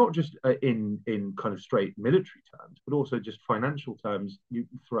is, not just in kind of straight military terms, but also just financial terms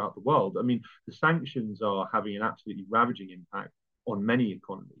throughout the world. I mean, the sanctions are having an absolutely ravaging impact on many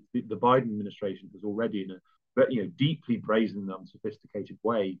economies. The Biden administration has already, in a deeply brazen and unsophisticated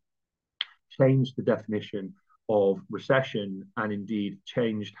way, changed the definition of recession, and indeed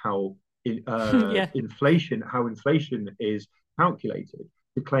changed how inflation is calculated,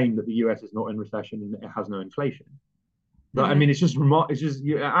 to claim that the US is not in recession and it has no inflation. But I mean, it's just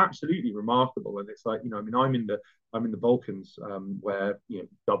absolutely remarkable, and it's like, I mean, I'm in the Balkans, where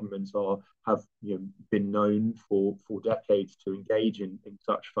governments have been known for decades to engage in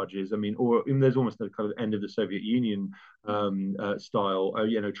such fudges. I mean, there's almost a kind of end of the Soviet Union style.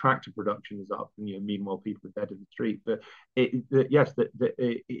 Tractor production is up, and meanwhile people are dead in the street. But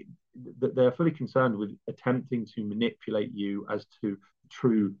they're fully concerned with attempting to manipulate you as to the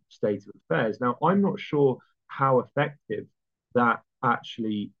true state of affairs. Now, I'm not sure how effective that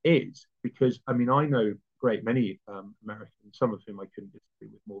actually is, because I mean, I know a great many Americans, some of whom I couldn't disagree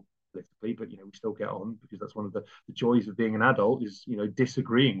with more politically, but we still get on, because that's one of the joys of being an adult, is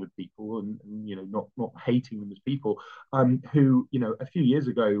disagreeing with people, and not hating them as people, who a few years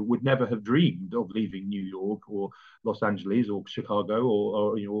ago would never have dreamed of leaving New York or Los Angeles or Chicago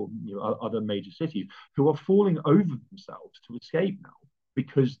or other major cities, who are falling over themselves to escape now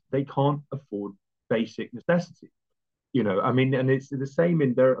because they can't afford basic necessities. I mean, and it's the same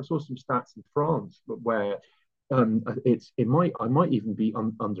I saw some stats in France where I might even be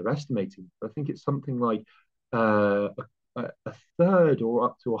underestimating, but I think it's something like a third or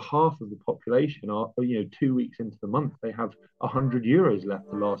up to a half of the population are, 2 weeks into the month, they have €100 left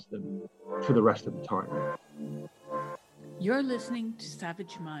to last them for the rest of the time. You're listening to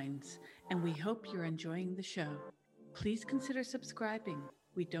Savage Minds, and we hope you're enjoying the show. Please consider subscribing.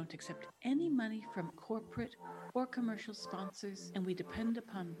 We don't accept any money from corporate or commercial sponsors, and we depend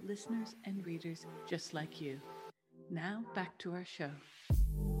upon listeners and readers just like you. Now, back to our show.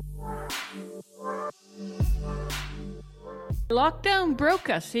 Lockdown broke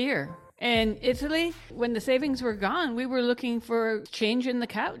us here. In Italy, when the savings were gone, we were looking for change in the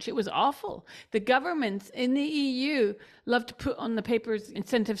couch. It was awful. The governments in the EU love to put on the papers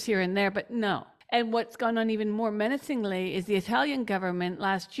incentives here and there, but no. And what's gone on even more menacingly is the Italian government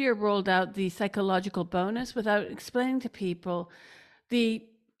last year rolled out the psychological bonus without explaining to people the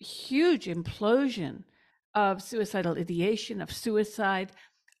huge implosion of suicidal ideation, of suicide,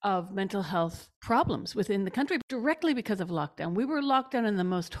 of mental health problems within the country directly because of lockdown. We were locked down in the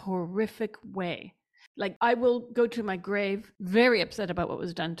most horrific way. Like, I will go to my grave very upset about what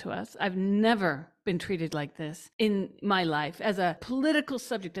was done to us. I've never been treated like this in my life as a political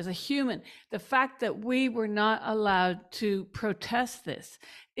subject, as a human. The fact that we were not allowed to protest this.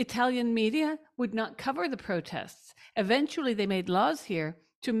 Italian media would not cover the protests. Eventually, they made laws here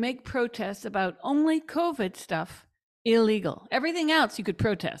to make protests about only COVID stuff illegal. Everything else you could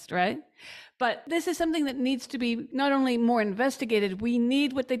protest, right? But this is something that needs to be not only more investigated, we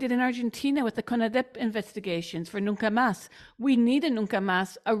need what they did in Argentina with the CONADEP investigations for Nunca Más. We need a Nunca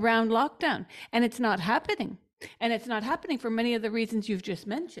Más around lockdown, and it's not happening. And it's not happening for many of the reasons you've just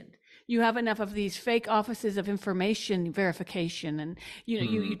mentioned. You have enough of these fake offices of information verification. And,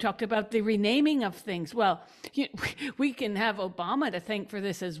 you talked about the renaming of things. Well, we can have Obama to thank for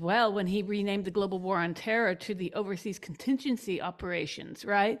this as well when he renamed the global war on terror to the overseas contingency operations,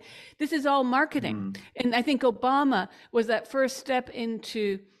 right? This is all marketing. And I think Obama was that first step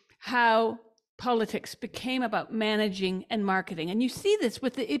into how politics became about managing and marketing. And you see this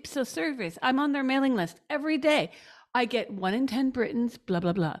with the Ipsos surveys. I'm on their mailing list every day. I get 1 in 10 Britons, blah,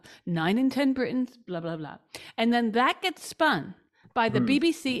 blah, blah. 9 in 10 Britons, blah, blah, blah. And then that gets spun by the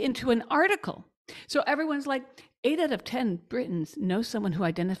BBC into an article. So everyone's like, 8 out of 10 Britons know someone who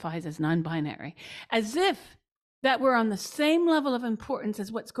identifies as non-binary, as if that we're on the same level of importance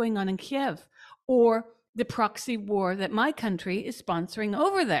as what's going on in Kiev or the proxy war that my country is sponsoring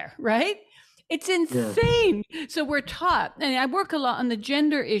over there, right? It's insane. Yeah. So we're taught, and I work a lot on the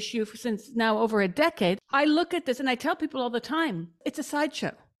gender issue since now over a decade. I look at this and I tell people all the time, it's a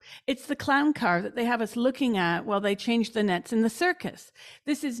sideshow. It's the clown car that they have us looking at while they change the nets in the circus.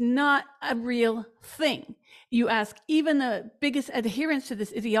 This is not a real thing. You ask even the biggest adherents to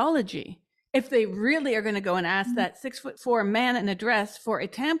this ideology, if they really are going to go and ask that 6'4" man in a dress for a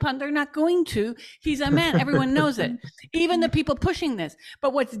tampon, they're not going to. He's a man. Everyone knows it. Even the people pushing this.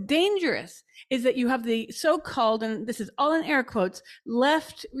 But what's dangerous is that you have the so-called, and this is all in air quotes,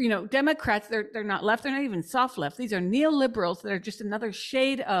 left, Democrats. They're not left. They're not even soft left. These are neoliberals that are just another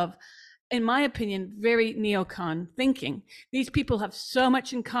shade of, in my opinion, very neocon thinking. These people have so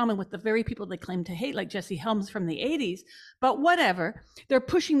much in common with the very people they claim to hate, like Jesse Helms from the 80s. But whatever, they're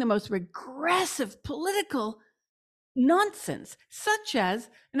pushing the most regressive political nonsense, such as,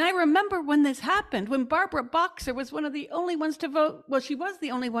 and I remember when this happened, when Barbara Boxer was one of the only ones to vote. Well, she was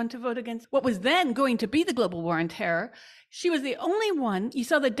the only one to vote against what was then going to be the global war on terror. She was the only one. You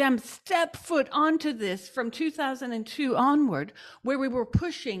saw the Dems step foot onto this from 2002 onward, where we were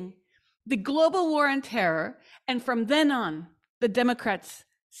pushing the global war on terror. And from then on, the Democrats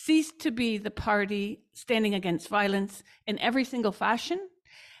ceased to be the party standing against violence in every single fashion.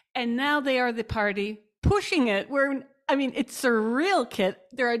 And now they are the party pushing it. It's surreal, Kit.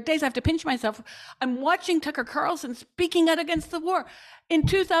 There are days I have to pinch myself. I'm watching Tucker Carlson speaking out against the war. In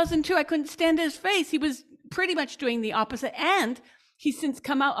 2002, I couldn't stand his face. He was pretty much doing the opposite. And he's since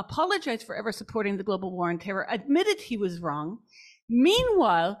come out, apologized for ever supporting the global war on terror, admitted he was wrong.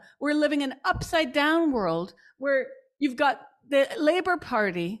 Meanwhile, we're living in an upside down world where you've got the Labour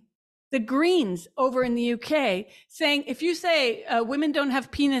Party, the Greens over in the UK saying, if you say women don't have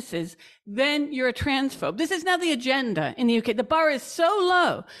penises, then you're a transphobe. This is now the agenda in the UK. The bar is so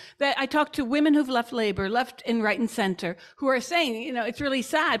low that I talk to women who've left Labour, left and right and center, who are saying, it's really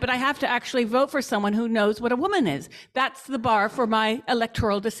sad, but I have to actually vote for someone who knows what a woman is. That's the bar for my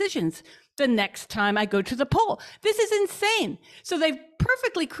electoral decisions the next time I go to the poll. This is insane. So they've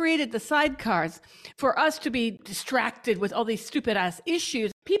perfectly created the sidecars for us to be distracted with all these stupid ass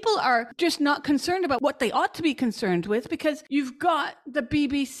issues. People are just not concerned about what they ought to be concerned with, because you've got the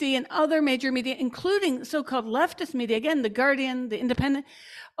BBC and other major media, including so-called leftist media, again, The Guardian, The Independent.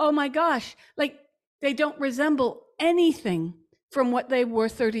 Oh my gosh, they don't resemble anything from what they were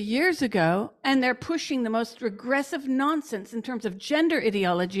 30 years ago, and they're pushing the most regressive nonsense in terms of gender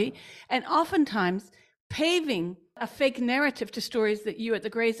ideology, and oftentimes paving a fake narrative to stories that you at the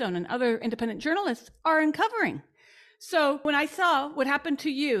Gray Zone and other independent journalists are uncovering. So when I saw what happened to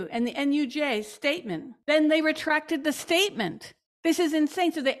you and the NUJ statement, then they retracted the statement. This is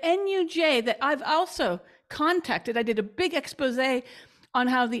insane. So the NUJ that I've also contacted, I did a big expose on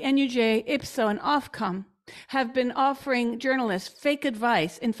how the NUJ, IPSO, and Ofcom have been offering journalists fake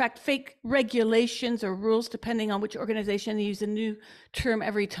advice, in fact, fake regulations or rules, depending on which organization. They use a new term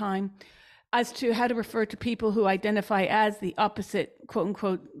every time, as to how to refer to people who identify as the opposite, quote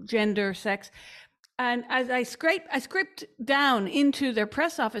unquote, gender, sex. And as I scraped down into their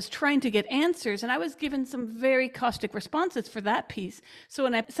press office trying to get answers, and I was given some very caustic responses for that piece. So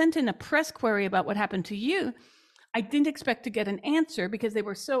when I sent in a press query about what happened to you, I didn't expect to get an answer, because they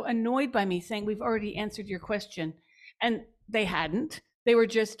were so annoyed by me saying, we've already answered your question. And they hadn't. They were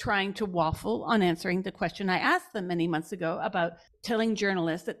just trying to waffle on answering the question I asked them many months ago about telling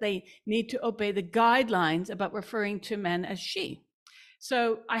journalists that they need to obey the guidelines about referring to men as she.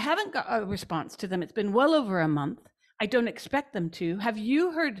 So I haven't got a response to them. It's been well over a month. I don't expect them to. Have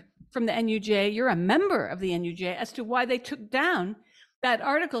you heard from the NUJ? You're a member of the NUJ, as to why they took down That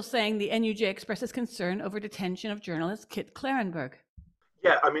article saying the NUJ expresses concern over detention of journalist Kit Klarenberg.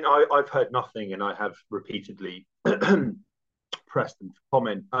 Yeah, I mean, I've heard nothing, and I have repeatedly pressed them to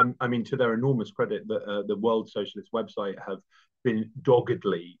comment. I mean, to their enormous credit, the World Socialist website have been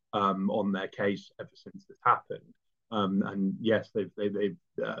doggedly on their case ever since this happened. And yes, they've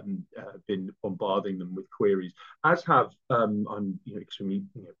been bombarding them with queries, as have I'm extremely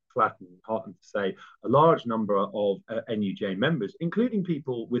flattened and heartened to say a large number of NUJ members, including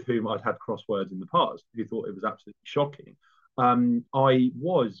people with whom I'd had crosswords in the past, who thought it was absolutely shocking. I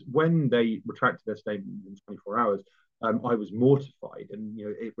was, when they retracted their statement in 24 hours, I was mortified, and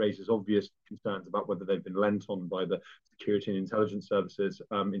it raises obvious concerns about whether they've been lent on by the security and intelligence services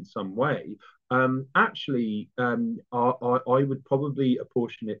in some way. I would probably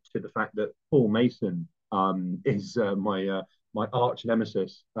apportion it to the fact that Paul Mason is my arch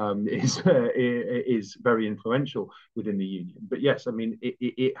nemesis, is very influential within the union. But yes, I mean,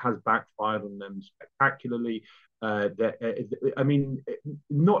 it has backfired on them spectacularly. I mean,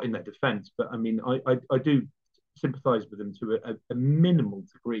 not in their defense, but I mean, I do sympathize with them to a minimal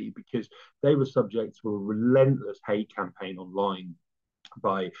degree, because they were subject to a relentless hate campaign online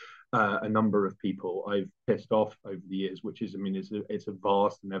by a number of people I've pissed off over the years, which is, I mean, it's a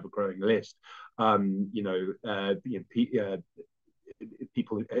vast and ever growing list.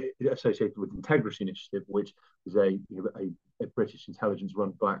 People associated with Integrity Initiative, which is a British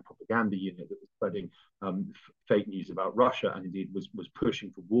intelligence-run black propaganda unit that was spreading fake news about Russia, and indeed was pushing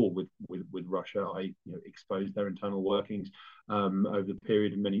for war with Russia. I exposed their internal workings over the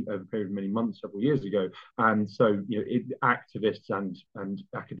period of many months, several years ago, and so activists and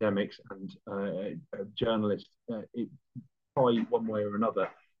academics and journalists try one way or another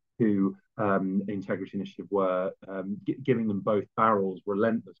who Integrity Initiative were giving them both barrels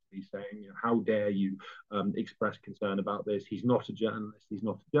relentlessly, saying, how dare you express concern about this? He's not a journalist. He's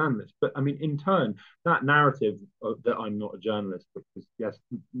not a journalist. But I mean, in turn, that narrative that I'm not a journalist, because yes,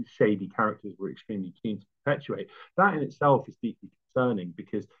 shady characters were extremely keen to perpetuate, that in itself is deeply concerning,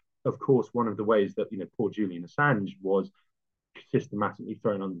 because of course, one of the ways that poor Julian Assange was systematically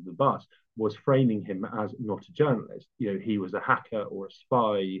thrown under the bus was framing him as not a journalist. He was a hacker or a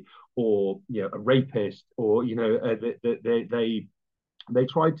spy or a rapist, or they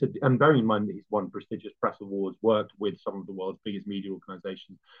tried to, and bearing in mind that he's won prestigious press awards, worked with some of the world's biggest media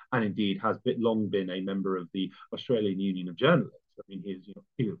organizations, and indeed has long been a member of the Australian Union of Journalists. I mean, he's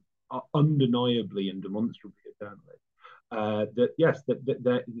undeniably and demonstrably a journalist.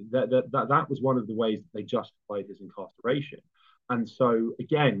 That was one of the ways that they justified his incarceration. And so,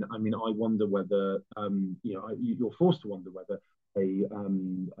 again, I mean, I wonder whether, you're forced to wonder whether a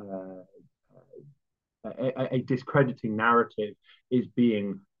discrediting narrative is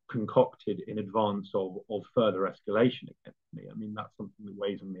being concocted in advance of further escalation against me. I mean, that's something that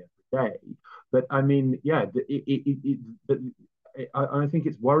weighs on me every day. But I mean, yeah, I think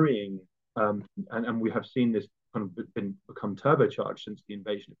it's worrying, and we have seen this kind of become turbocharged since the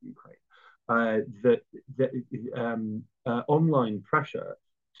invasion of Ukraine. Online pressure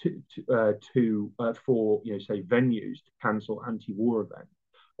for say venues to cancel anti-war events,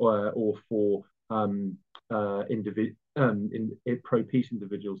 or for pro-peace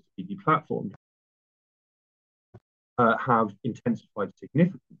individuals to be deplatformed, have intensified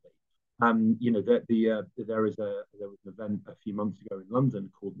significantly. There was an event a few months ago in London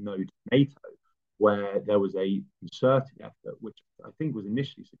called No to NATO, where there was a concerted effort, which I think was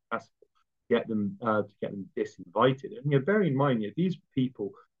initially successful, to get them disinvited. And bear in mind, these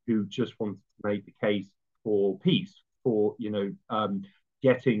people who just wanted to make the case for peace, for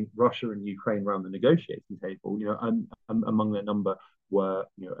getting Russia and Ukraine around the negotiating table. And among their number were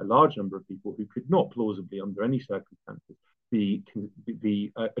a large number of people who could not plausibly, under any circumstances, be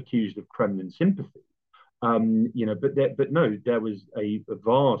accused of Kremlin sympathy. But no, there was a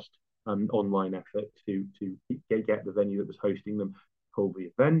vast online effort to get the venue that was hosting them to hold the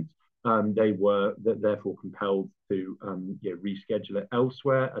event. They were therefore compelled to reschedule it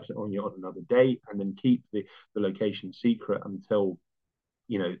elsewhere on another date, and then keep the location secret until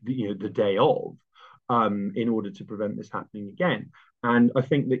the day of, in order to prevent this happening again. And I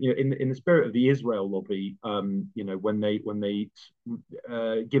think that in the spirit of the Israel lobby, when they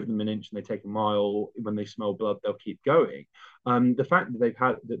give them an inch and they take a mile, when they smell blood, they'll keep going. The fact that they've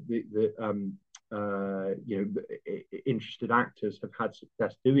had interested actors have had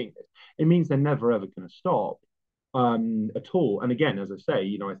success doing this, it means they're never ever going to stop at all. And again, as I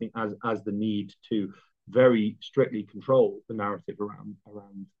say, I think as the need to very strictly control the narrative around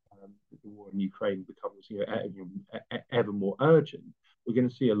the war in Ukraine becomes ever more urgent, we're going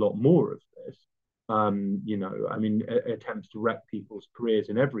to see a lot more of this. I mean, attempts to wreck people's careers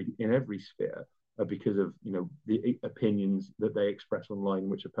in every sphere because of the opinions that they express online,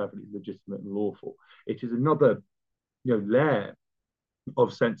 which are perfectly legitimate and lawful. It is another layer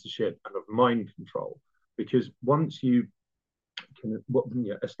of censorship and of mind control, because once you can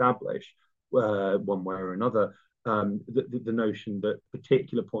establish one way or another the notion that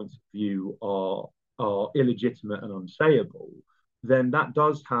particular points of view are illegitimate and unsayable, then that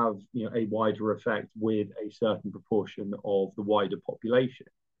does have a wider effect with a certain proportion of the wider population.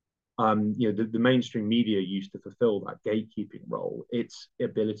 The mainstream media used to fulfill that gatekeeping role. Its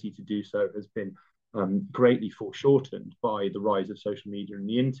ability to do so has been greatly foreshortened by the rise of social media and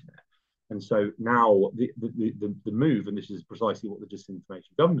the internet. And so now the move, and this is precisely what the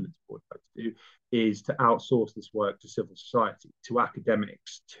Disinformation Governance Board tried to do, is to outsource this work to civil society, to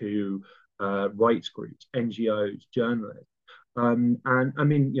academics, to rights groups, NGOs, journalists. And I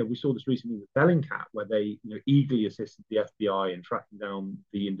mean, we saw this recently with Bellingcat, where they eagerly assisted the FBI in tracking down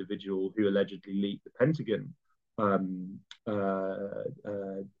the individual who allegedly leaked the Pentagon um,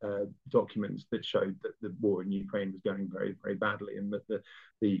 documents that showed that the war in Ukraine was going very, very badly, and that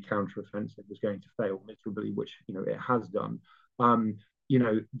the counteroffensive was going to fail miserably, which it has done. And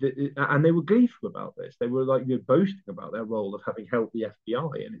they were gleeful about this. They were like boasting about their role of having helped the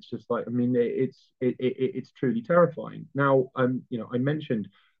FBI, and it's just like, I mean, it's truly terrifying. Now, I mentioned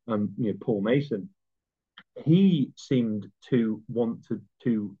Paul Mason. He seemed to want to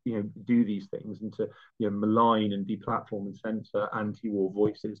do these things and to malign and deplatform and censor anti-war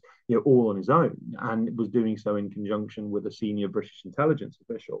voices all on his own, and was doing so in conjunction with a senior British intelligence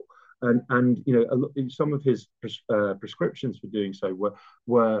official. And some of his prescriptions for doing so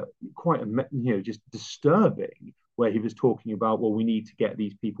were quite just disturbing, where he was talking about, well, we need to get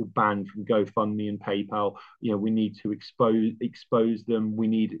these people banned from GoFundMe and PayPal. We need to expose them. We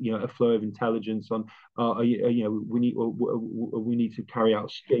need a flow of intelligence on. We need to carry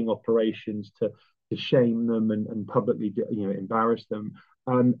out sting operations to shame them and publicly embarrass them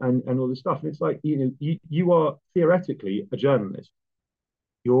and all this stuff. And it's like you are theoretically a journalist.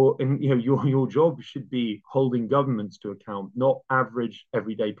 Your job should be holding governments to account, not average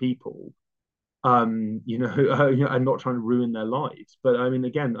everyday people, and not trying to ruin their lives. But I mean,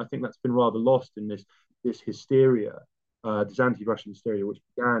 again, I think that's been rather lost in this hysteria, this anti-Russian hysteria, which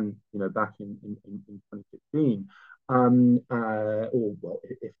began, back in 2015, or well,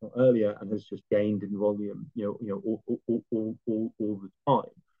 if not earlier, and has just gained in volume, all the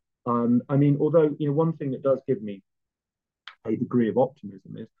time. I mean, although one thing that does give me a degree of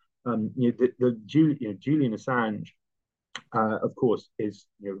optimism is, Julian Assange of course, it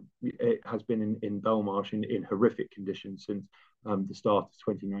has been in Belmarsh in horrific conditions since the start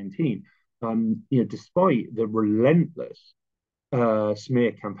of 2019. Despite the relentless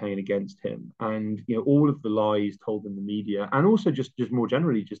smear campaign against him, and all of the lies told in the media, and also just more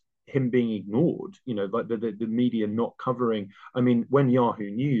generally, just him being ignored. Like the media not covering. I mean, when Yahoo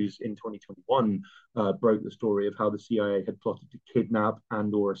News in 2021 broke the story of how the CIA had plotted to kidnap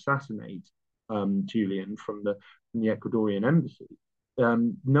and or assassinate Julian from the Ecuadorian embassy.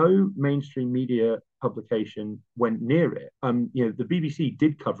 No mainstream media publication went near it. The BBC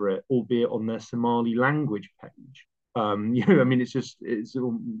did cover it, albeit on their Somali language page. I mean, it's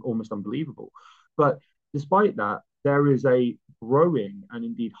almost unbelievable. But despite that, there is a growing and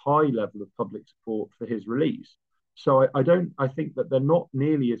indeed high level of public support for his release. So I think that they're not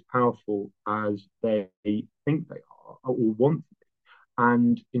nearly as powerful as they think they are or want to be.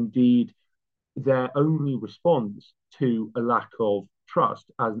 And indeed, their only response to a lack of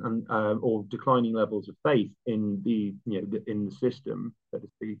trust and or declining levels of faith in in the system, so to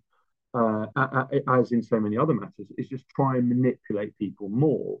speak, as in so many other matters, is just try and manipulate people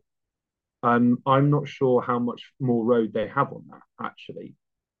more. I'm not sure how much more road they have on that, actually,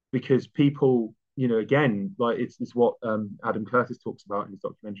 because people, again, like it's what Adam Curtis talks about in his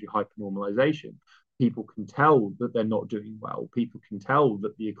documentary Hypernormalization. People can tell that they're not doing well. People can tell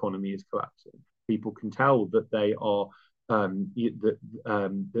that the economy is collapsing. People can tell that they are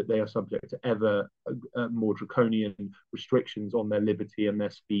that they are subject to ever more draconian restrictions on their liberty and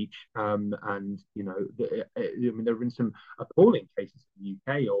their speech. And I mean, there have been some appalling cases in the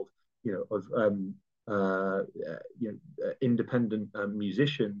UK of independent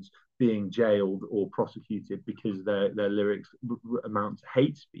musicians being jailed or prosecuted because their lyrics amount to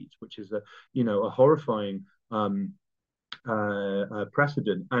hate speech, which is a horrifying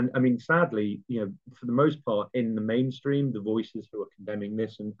precedent. And I mean, sadly, for the most part, in the mainstream, the voices who are condemning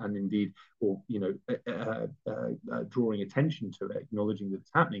this and indeed, or drawing attention to it, acknowledging that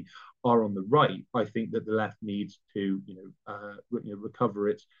it's happening, are on the right. I think that the left needs to, recover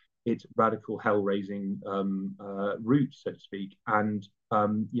its radical hell-raising roots, so to speak, and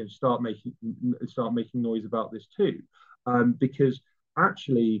start making noise about this too, because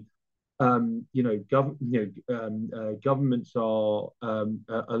actually governments are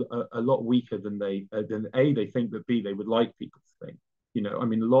a lot weaker than they think that B they would like people to think. I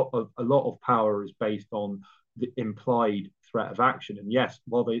mean, a lot of power is based on the implied threat of action, and yes,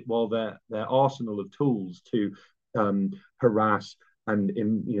 while their arsenal of tools to harass and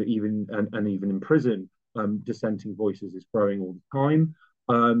even imprison dissenting voices is growing all the time.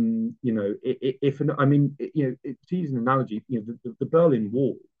 If I mean, to use an analogy, the Berlin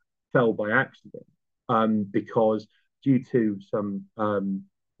Wall fell by accident because due to some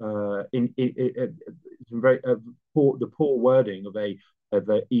the poor wording of a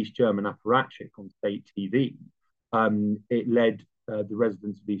East German apparatchik on state TV, it led the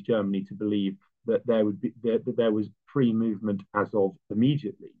residents of East Germany to believe that there was free movement as of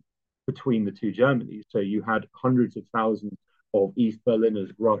immediately between the two Germanys. So you had hundreds of thousands of East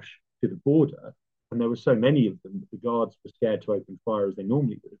Berliners rush to the border, and there were so many of them that the guards were scared to open fire as they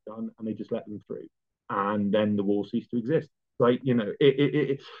normally would have done, and they just let them through. And then the wall ceased to exist.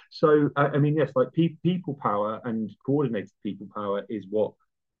 So I mean, yes, like people power and coordinated people power is what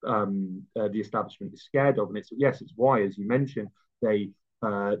the establishment is scared of, and it's why, as you mentioned, they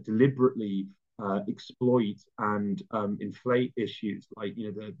deliberately exploit and inflate issues like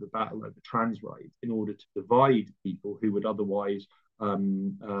the battle over trans rights in order to divide people who would otherwise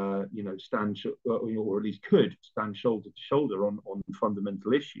stand or at least could stand shoulder to shoulder on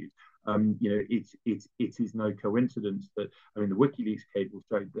fundamental issues. It is no coincidence that the WikiLeaks cable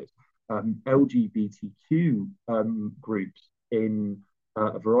showed that LGBTQ groups in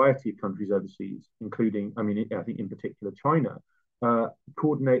a variety of countries overseas, including, I think in particular China,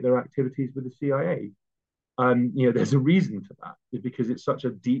 coordinate their activities with the CIA. There's a reason for that, because it's such a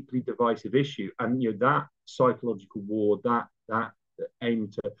deeply divisive issue, and that psychological war, that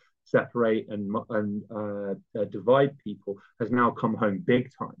aim to separate and divide people, has now come home big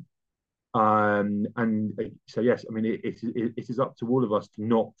time. And so yes, it is up to all of us to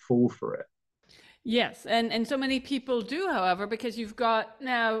not fall for it. Yes, and so many people do, however, because you've got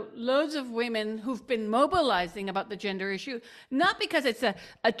now loads of women who've been mobilizing about the gender issue, not because it's a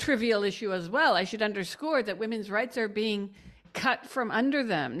trivial issue as well. I should underscore that women's rights are being cut from under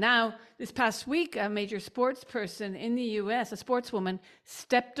them. Now, this past week, a major sports person in the US, a sportswoman,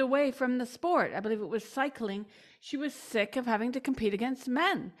 stepped away from the sport. I believe it was cycling. She was sick of having to compete against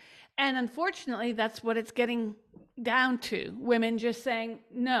men. And unfortunately, that's what it's getting down to. Women just saying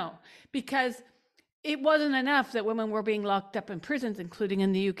no, because it wasn't enough that women were being locked up in prisons, including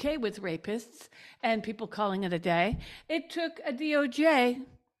in the UK with rapists and people calling it a day. It took a DOJ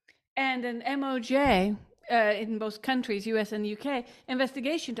and an MOJ in both countries, US and UK,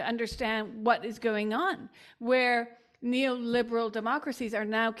 investigation to understand what is going on, where neoliberal democracies are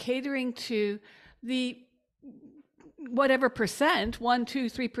now catering to the whatever percent, 1, 2,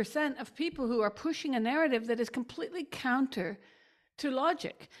 3% of people who are pushing a narrative that is completely counter to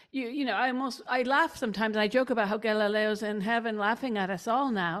logic. I laugh sometimes, and I joke about how Galileo's in heaven laughing at us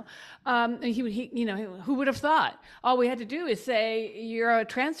all now. And who would have thought? All we had to do is say you're a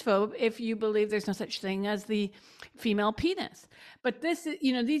transphobe if you believe there's no such thing as the female penis. But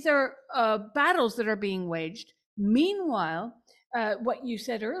these are battles that are being waged. Meanwhile, what you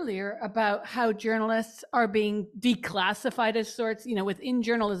said earlier about how journalists are being declassified as sorts, within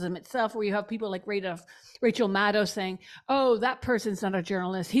journalism itself, where you have people like Rachel Maddow saying, oh, that person's not a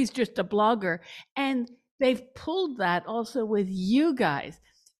journalist, he's just a blogger. And they've pulled that also with you guys.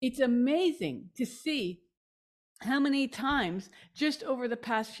 It's amazing to see how many times just over the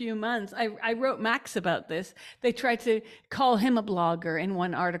past few months, I wrote Max about this. They tried to call him a blogger in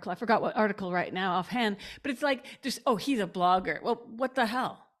one article. I forgot what article right now offhand, but it's like he's a blogger. Well, what the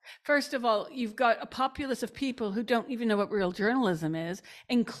hell? First of all, you've got a populace of people who don't even know what real journalism is,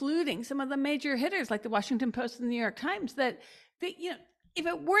 including some of the major hitters like the Washington Post and the New York Times, that if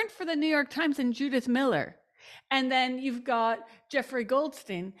it weren't for the New York Times and Judith Miller, and then you've got Jeffrey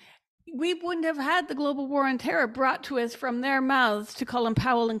Goldstein, we wouldn't have had the global war on terror brought to us from their mouths to Colin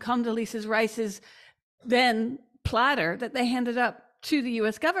Powell and Condoleezza Rice's then platter that they handed up to the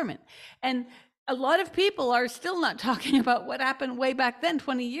US government. And a lot of people are still not talking about what happened way back then,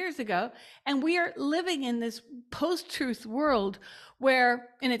 20 years ago. And we are living in this post-truth world where,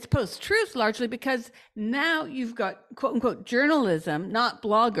 and it's post-truth largely because now you've got quote unquote journalism, not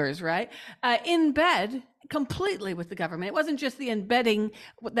bloggers, right? In bed completely with the government. It wasn't just the embedding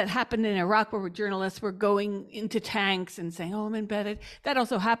that happened in Iraq, where journalists were going into tanks and saying, "Oh, I'm embedded." That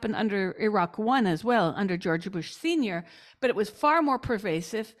also happened under Iraq One as well, under George Bush Sr. But it was far more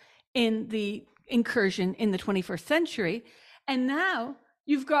pervasive in the incursion in the 21st century. And now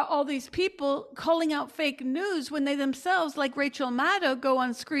you've got all these people calling out fake news when they themselves, like Rachel Maddow, go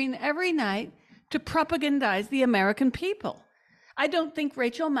on screen every night to propagandize the American people. I don't think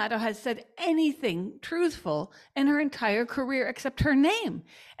Rachel Maddow has said anything truthful in her entire career except her name.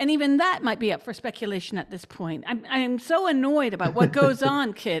 And even that might be up for speculation at this point. I'm so annoyed about what goes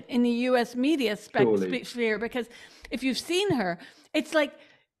on, Kit, in the US media sphere, because if you've seen her, it's like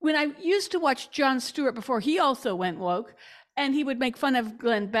when I used to watch Jon Stewart before he also went woke, and he would make fun of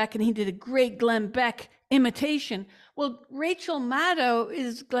Glenn Beck, and he did a great Glenn Beck imitation. Well, Rachel Maddow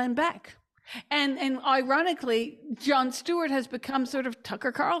is Glenn Beck. And ironically, Jon Stewart has become sort of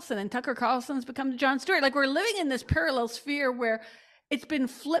Tucker Carlson, and Tucker Carlson's become Jon Stewart. Like, we're living in this parallel sphere where it's been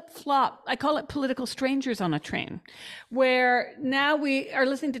flip-flop. I call it political strangers on a train, where now we are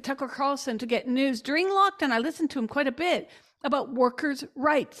listening to Tucker Carlson to get news. During lockdown, I listened to him quite a bit about workers'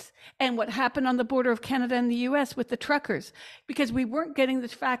 rights and what happened on the border of Canada and the US with the truckers, because we weren't getting the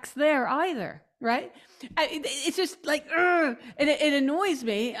facts there either. Right? It's just like, it annoys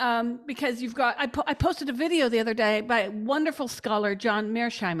me because you've got, I posted a video the other day by a wonderful scholar, John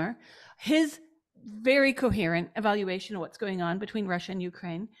Mearsheimer, his very coherent evaluation of what's going on between Russia and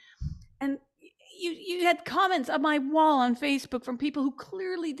Ukraine. And you had comments on my wall on Facebook from people who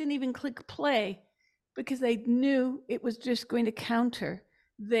clearly didn't even click play because they knew it was just going to counter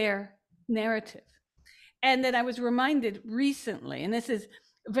their narrative. And then I was reminded recently, and this is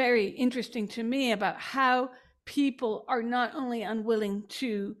very interesting to me, about how people are not only unwilling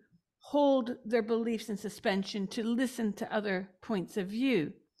to hold their beliefs in suspension, to listen to other points of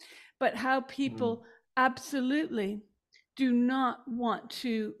view, but how people absolutely do not want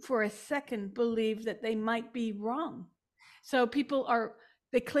to, for a second, believe that they might be wrong. So people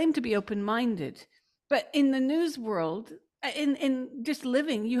they claim to be open-minded, but in the news world, in just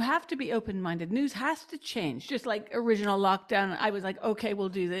living, you have to be open-minded. News has to change. Just like original lockdown, I was like, okay, we'll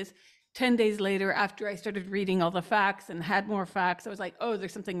do this. 10 days later, after I started reading all the facts and had more facts, I was like, oh,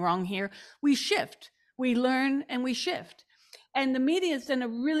 there's something wrong here. We shift, we learn, and we shift. And the media has done a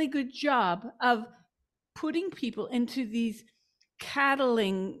really good job of putting people into these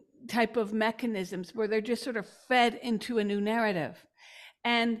cattling type of mechanisms where they're just sort of fed into a new narrative.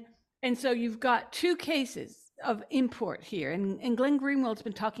 And so you've got two cases of import here. And Glenn Greenwald's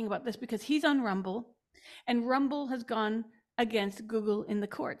been talking about this because he's on Rumble, and Rumble has gone against Google in the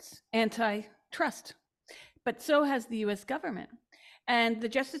courts, antitrust. But so has the US government. And the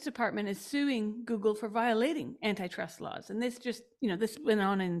Justice Department is suing Google for violating antitrust laws. And this just, this went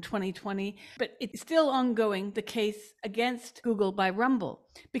on in 2020, but it's still ongoing, the case against Google by Rumble.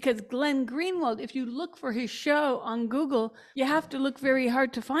 Because Glenn Greenwald, if you look for his show on Google, you have to look very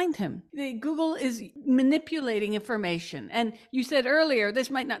hard to find him. Google is manipulating information. And you said earlier, this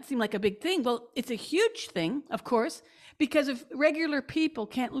might not seem like a big thing. Well, it's a huge thing, of course, because if regular people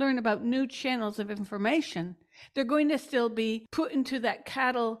can't learn about new channels of information, they're going to still be put into that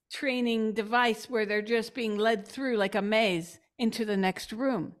cattle training device where they're just being led through like a maze into the next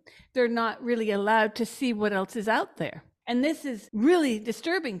room. They're not really allowed to see what else is out there. And this is really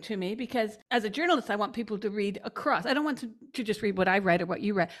disturbing to me because as a journalist, I want people to read across. I don't want to just read what I read or what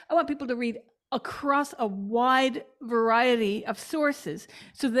you read. I want people to read across a wide variety of sources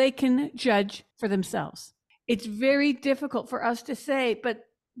so they can judge for themselves. It's very difficult for us to say, but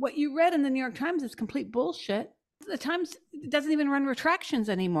what you read in the New York Times is complete bullshit. The Times doesn't even run retractions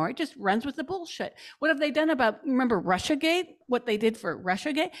anymore. It just runs with the bullshit. What have they done about, remember Russiagate? What they did for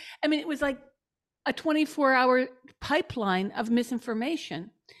Russiagate? I mean, it was like a 24-hour pipeline of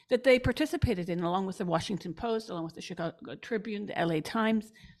misinformation that they participated in, along with the Washington Post, along with the Chicago Tribune, the LA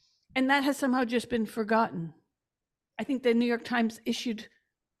Times. And that has somehow just been forgotten. I think the New York Times issued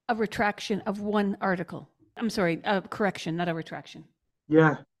a retraction of one article. I'm sorry, a correction, not a retraction.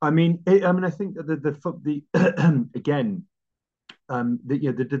 Yeah, I mean, I think that the again,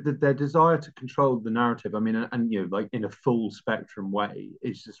 their desire to control the narrative. I mean, and like in a full spectrum way,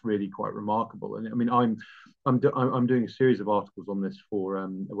 is just really quite remarkable. And I mean, I'm doing a series of articles on this for a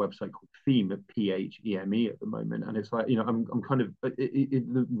website called Pheme, PHEME at the moment, and it's like I'm kind of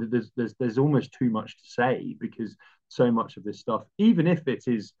there's almost too much to say because so much of this stuff, even if it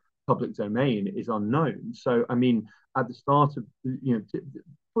is public domain, is unknown. So I mean, at the start of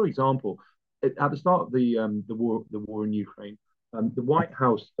for example, at the start of the war in Ukraine, the White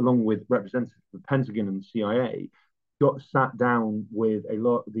House, along with representatives of the Pentagon and the CIA, got sat down with a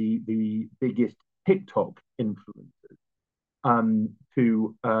lot of the biggest TikTok influencers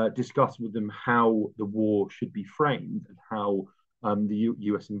to discuss with them how the war should be framed and how the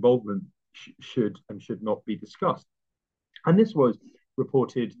US involvement should and should not be discussed. And this was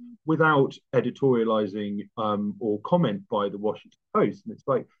reported without editorializing or comment by the Washington Post. And it's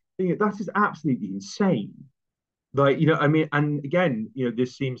like, that is absolutely insane. Like, I mean, and again,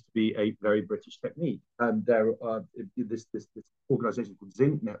 this seems to be a very British technique. There are this organization called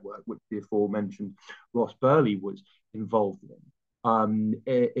Zinc Network, which the aforementioned Ross Burley was involved in.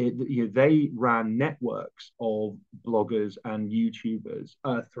 They ran networks of bloggers and YouTubers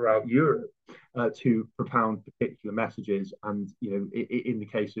throughout Europe to propound particular messages. And in the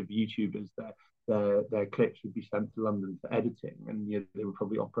case of YouTubers, their clips would be sent to London for editing, and they were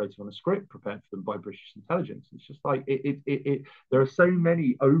probably operating on a script prepared for them by British intelligence. It's just like there are so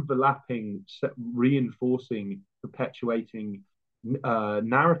many overlapping, reinforcing, perpetuating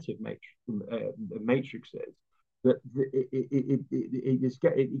narrative matrices that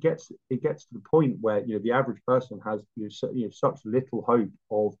it gets to the point where the average person has such little hope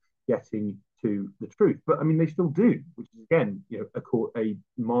of getting to the truth. But I mean, they still do, which is again a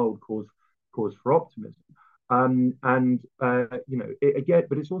mild cause for optimism. Again,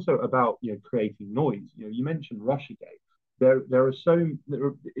 but it's also about creating noise. You mentioned Russiagate. There are so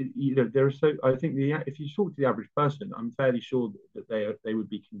there are so I think if you talk to the average person, I'm fairly sure that they would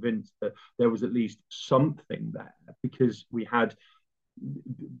be convinced that there was at least something there, because we had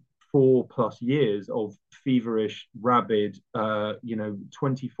 4+ years of feverish, rabid,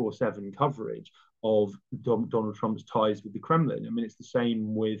 24/7 coverage of Donald Trump's ties with the Kremlin. I mean, it's the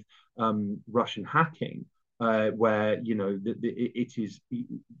same with Russian hacking, where it is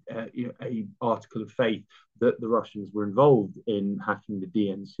a article of faith that the Russians were involved in hacking the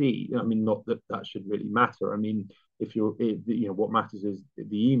DNC. I mean, not that that should really matter. I mean, if what matters is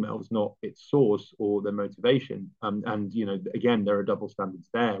the emails, not its source or their motivation. And again, there are double standards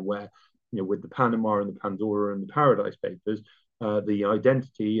there, where with the Panama and the Pandora and the Paradise Papers, the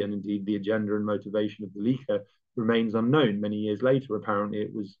identity and indeed the agenda and motivation of the leaker remains unknown. Many years later, apparently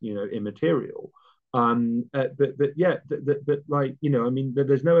it was immaterial. But yeah, like I mean,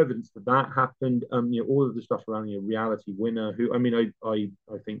 there's no evidence that that happened. All of the stuff around Reality Winner, who I mean, I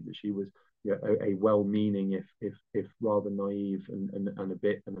think that she was a well-meaning, if rather naive and a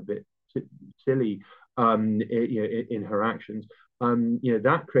bit silly in her actions.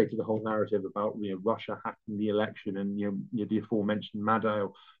 That created a whole narrative about Russia hacking the election, and the aforementioned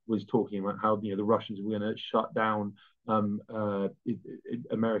Maddow was talking about how the Russians were going to shut down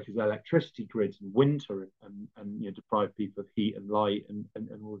America's electricity grids in winter and deprive people of heat and light and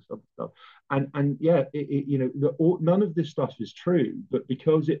all this other stuff. And yeah, none of this stuff is true, but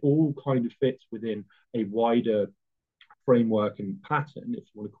because it all kind of fits within a wider framework and pattern, if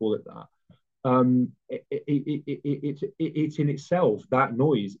you want to call it that, it's in itself, that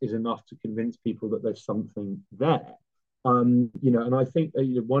noise is enough to convince people that there's something there. And I think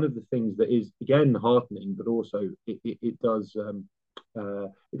one of the things that is again heartening, but also it does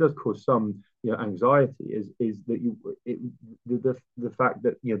cause some anxiety is that the fact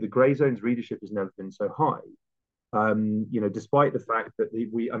that the Grey Zone's readership has never been so high. Despite the fact that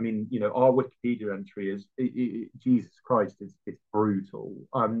I mean, our Wikipedia entry is Jesus Christ, it's brutal.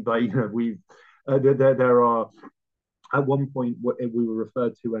 But we've there are at one point we were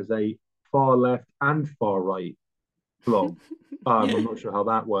referred to as a far left and far right blog. I'm not sure how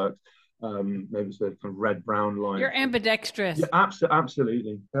that works. Maybe it's a kind of red-brown line. You're ambidextrous. Yeah,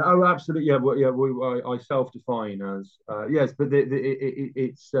 absolutely. Oh, absolutely. Yeah, well, yeah. I self-define as yes, but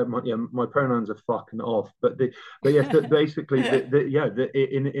it's my pronouns are fucking off. But yes, basically, I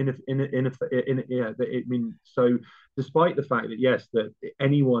mean, so despite the fact that yes, that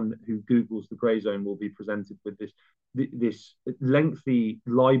anyone who Googles the Grey Zone will be presented with this lengthy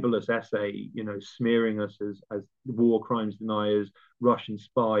libelous essay, smearing us as war crimes deniers, Russian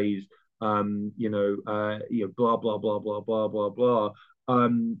spies, blah blah blah blah blah blah blah.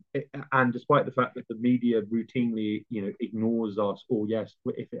 And despite the fact that the media routinely, ignores us, or yes,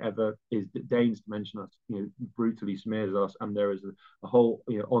 if it ever is deigns to mention us, brutally smears us, and there is a whole,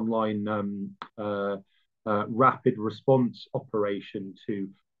 online rapid response operation to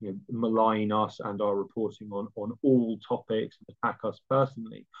malign us and our reporting on all topics and attack us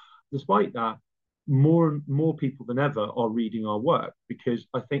personally. Despite that, more and more people than ever are reading our work, because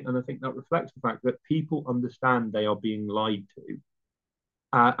I think that reflects the fact that people understand they are being lied to.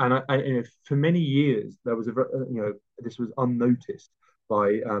 For many years there was this was unnoticed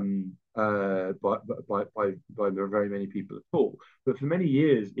by very many people at all. But for many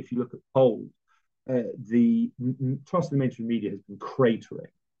years, if you look at polls, the trust in the mainstream media has been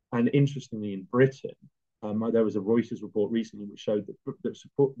cratering. And interestingly, in Britain, there was a Reuters report recently which showed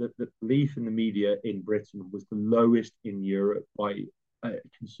that belief in the media in Britain was the lowest in Europe by a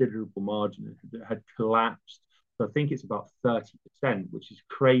considerable margin. It had collapsed. So I think it's about 30%, which is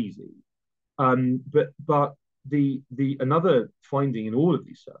crazy. But the another finding in all of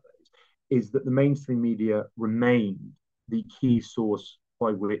these surveys is that the mainstream media remained the key source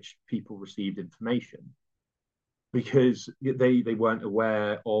by which people received information because they weren't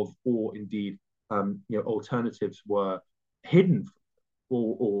aware of, or indeed alternatives were hidden,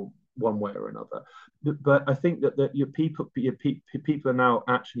 or one way or another. But I think that your people are now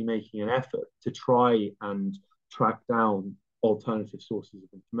actually making an effort to try and track down alternative sources of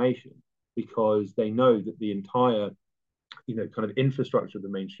information because they know that the entire kind of infrastructure of the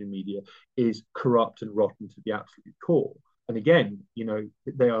mainstream media is corrupt and rotten to the absolute core. And again,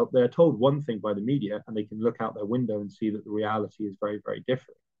 they are told one thing by the media, and they can look out their window and see that the reality is very, very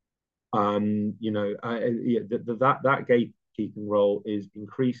different. That gatekeeping role is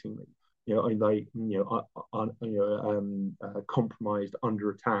increasingly, compromised,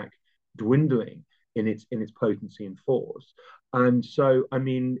 under attack, dwindling in its potency and force. And so, I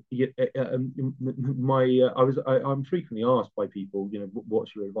mean, I'm frequently asked by people,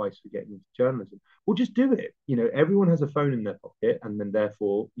 what's your advice for getting into journalism? Well, just do it. Everyone has a phone in their pocket, and then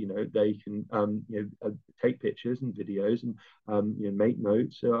therefore, they can, take pictures and videos and, make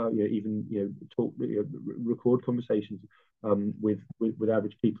notes, even, talk, record conversations with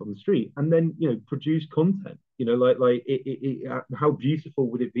average people on the street, and then produce content. How beautiful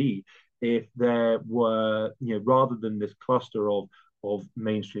would it be if there were, rather than this cluster of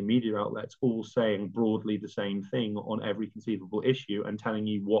mainstream media outlets all saying broadly the same thing on every conceivable issue and telling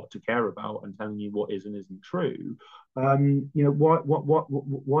you what to care about and telling you what is and isn't true. Why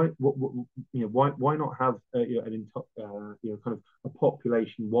not have kind of a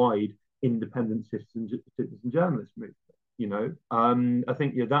population wide independent citizen journalist movement? I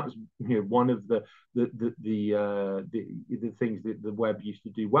think that's one of the things that the web used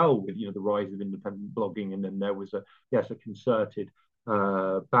to do well with, the rise of independent blogging, and then there was a concerted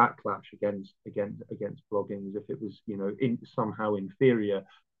backlash against blogging as if it was somehow inferior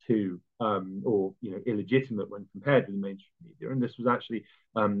to or illegitimate when compared to the mainstream media. And this was actually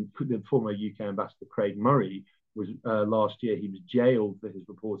the former UK ambassador Craig Murray was last year. He was jailed for his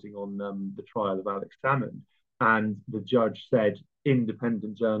reporting on the trial of Alex Salmond. And the judge said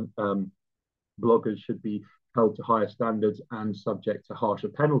independent bloggers should be held to higher standards and subject to harsher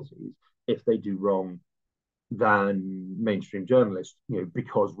penalties if they do wrong than mainstream journalists,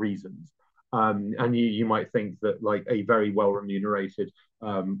 because reasons. And you might think that like a very well remunerated,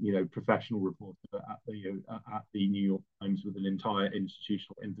 professional reporter at the New York Times with an entire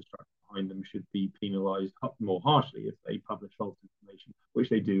institutional infrastructure behind them should be penalised more harshly if they publish false information, which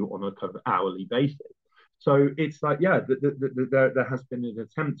they do on a kind of hourly basis. So it's like, yeah, there has been an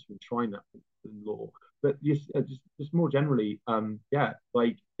attempt to enshrine that in law, but just more generally,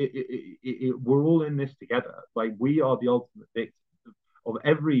 like we're all in this together. Like we are the ultimate victims of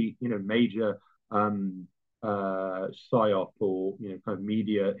every major psyop or kind of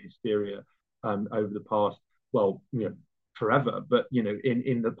media hysteria over the past, well, forever, but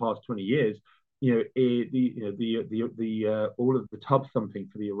in the past 20 years. All of the tub thumping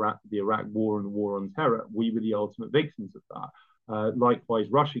for the Iraq War and the War on Terror, we were the ultimate victims of that. Likewise,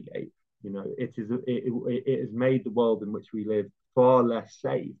 RussiaGate, it has made the world in which we live far less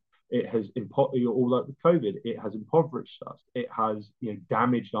safe. It has all like with COVID, it has impoverished us. It has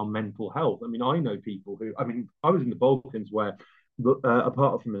damaged our mental health. I mean, I know people who, I was in the Balkans where,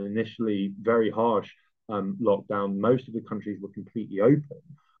 apart from an initially very harsh lockdown, most of the countries were completely open.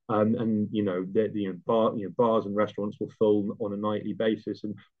 And bars and restaurants were full on a nightly basis,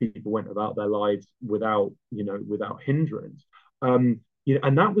 and people went about their lives without hindrance. And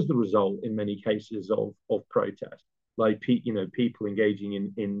that was the result in many cases of protest, like people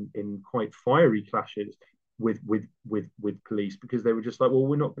engaging in quite fiery clashes with police because they were just like, well,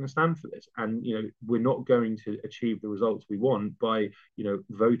 we're not going to stand for this, and we're not going to achieve the results we want by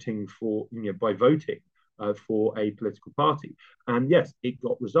voting for a political party. And yes, it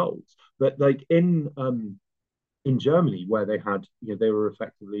got results, but like in Germany, where they had they were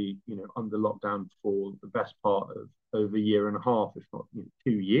effectively under lockdown for the best part of over a year and a half, if not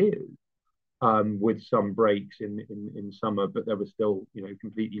 2 years, with some breaks in summer, but they were still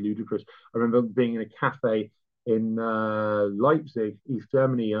completely ludicrous. I remember being in a cafe in Leipzig, East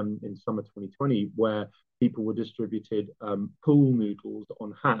Germany, in summer 2020, where people were distributed pool noodles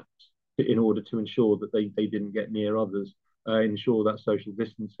on hats in order to ensure that they didn't get near others, ensure that social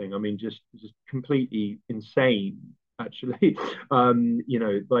distancing. I mean, just completely insane. actually.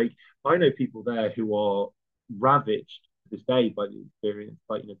 Like I know people there who are ravaged to this day by the experience,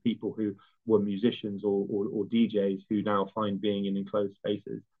 like people who were musicians or DJs who now find being in enclosed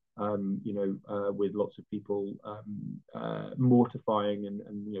spaces with lots of people mortifying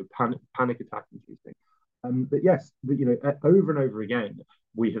and panic attack inducing. But yes, over and over again,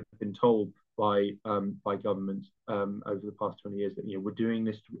 we have been told by governments over the past 20 years that we're doing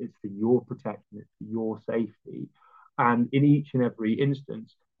this. It's for your protection. It's for your safety. And in each and every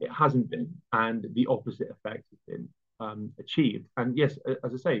instance, it hasn't been, and the opposite effect has been achieved. And yes,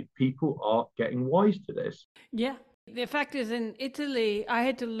 as I say, people are getting wise to this. Yeah. The fact is, in Italy, I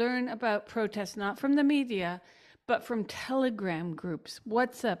had to learn about protests not from the media, but from Telegram groups,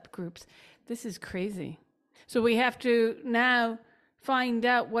 WhatsApp groups. This is crazy. So we have to now find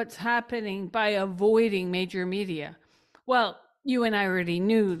out what's happening by avoiding major media. Well, you and I already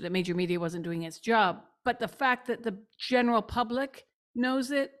knew that major media wasn't doing its job, but the fact that the general public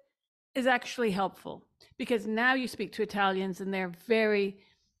knows it is actually helpful, because now you speak to Italians and they're very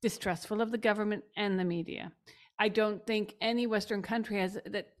distrustful of the government and the media. I don't think any Western country has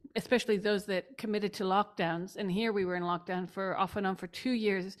that, especially those that committed to lockdowns. And here we were in lockdown for off and on for 2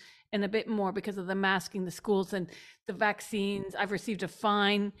 years and a bit more because of the masking, the schools, and the vaccines. I've received a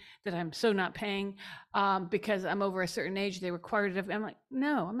fine that I'm so not paying because I'm over a certain age. They required it of me. I'm like,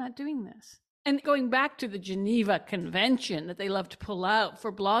 no, I'm not doing this. And going back to the Geneva Convention that they love to pull out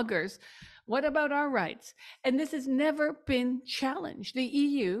for bloggers, what about our rights? And this has never been challenged. The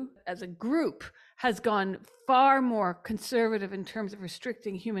EU as a group has gone far more conservative in terms of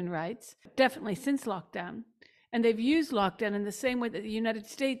restricting human rights, definitely since lockdown. And they've used lockdown in the same way that the United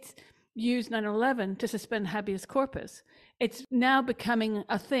States used 9/11 to suspend habeas corpus. It's now becoming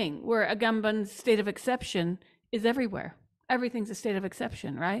a thing where Agamben's state of exception is everywhere. Everything's a state of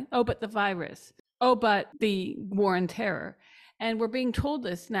exception, right? Oh, but the virus. Oh, but the war on terror. And we're being told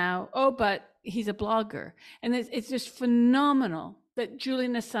this now. Oh, but he's a blogger. And it's just phenomenal that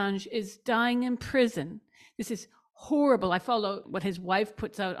Julian Assange is dying in prison. This is horrible. I follow what his wife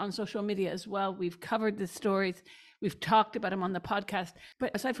puts out on social media as well. We've covered the stories. We've talked about him on the podcast.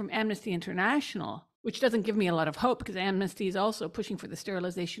 But aside from Amnesty International, which doesn't give me a lot of hope because Amnesty is also pushing for the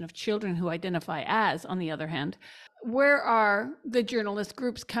sterilization of children who identify as, on the other hand, where are the journalist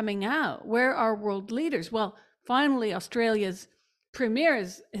groups coming out? Where are world leaders? Well, finally, Australia's premier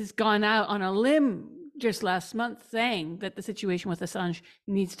has gone out on a limb just last month saying that the situation with Assange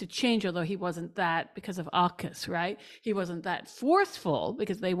needs to change, although he wasn't that because of AUKUS, right? He wasn't that forceful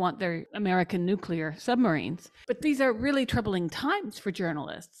because they want their American nuclear submarines. But these are really troubling times for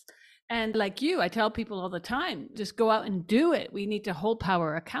journalists. And like you, I tell people all the time, just go out and do it. We need to hold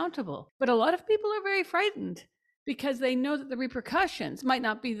power accountable. But a lot of people are very frightened because they know that the repercussions might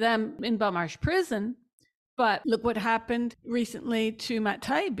not be them in Belmarsh prison, but look what happened recently to Matt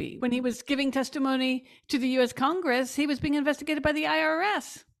Taibbi. When he was giving testimony to the US Congress, he was being investigated by the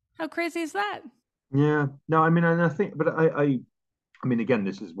IRS. How crazy is that? Yeah, no, I mean, and I think, but I mean, again,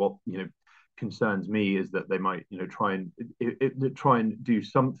 this is what concerns me is that they might try and try and do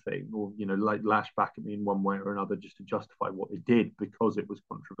something, or like lash back at me in one way or another just to justify what they did because it was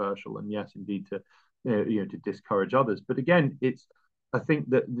controversial, and yes, indeed to to discourage others. But again, I think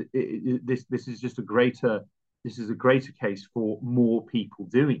that this is just a greater case for more people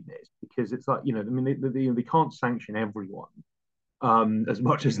doing this, because it's like I mean they can't sanction everyone as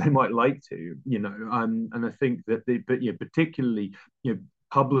much as they might like to, and I think that particularly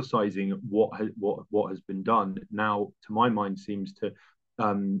publicizing what has been done now, to my mind, seems to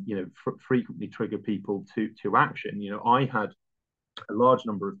frequently trigger people to action. I had a large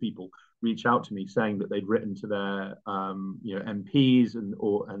number of people reach out to me saying that they'd written to their MPs and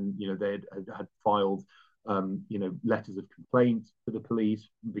they had filed letters of complaint to the police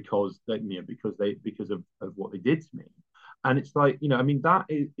because of what they did to me. And it's like I mean that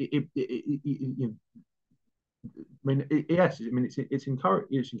is I mean, yes, I mean it's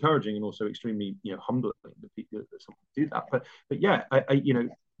encouraging and also extremely humbling that someone do that. But yeah,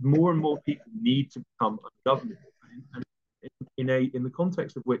 more and more people need to become ungovernable, and in the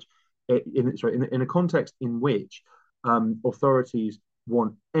context of which, in a context in which authorities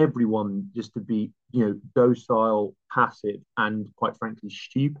want everyone just to be docile, passive, and quite frankly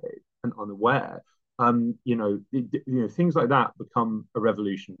stupid and unaware. Things like that become a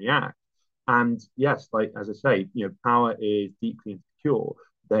revolutionary act. And yes, like as I say, power is deeply insecure.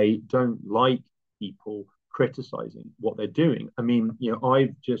 They don't like people criticizing what they're doing. I mean,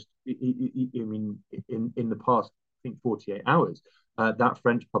 I've just, I mean, in the past, I think 48 hours, that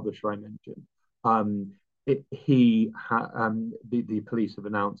French publisher I mentioned, the police have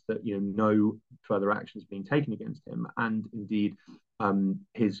announced that no further action is being taken against him, and indeed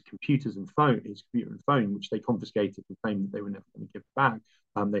his computer and phone, which they confiscated and claimed that they were never going to give back,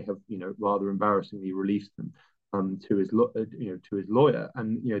 they have rather embarrassingly released them to his lawyer,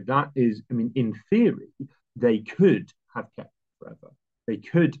 and that is, I mean, in theory, they could have kept him forever. They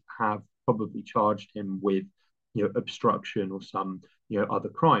could have probably charged him with obstruction or some other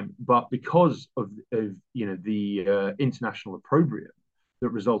crime, but because of the international opprobrium that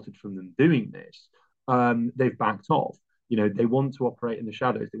resulted from them doing this, they've backed off. They want to operate in the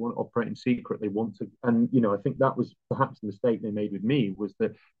shadows. They want to operate in secret. They want to, and I think that was perhaps the mistake they made with me, was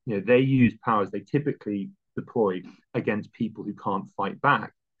that they use powers they typically deploy against people who can't fight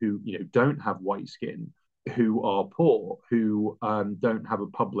back, who don't have white skin, who are poor, who don't have a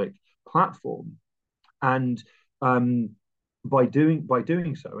public platform, and by doing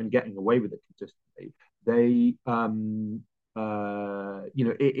so and getting away with it consistently, they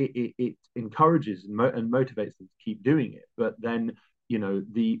it encourages and motivates them to keep doing it. But then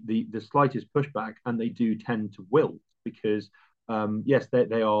the slightest pushback, and they do tend to wilt, because yes,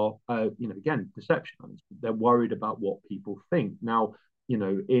 they are again, deception. They're worried about what people think. Now,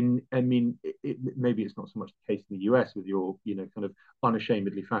 maybe it's not so much the case in the US with your kind of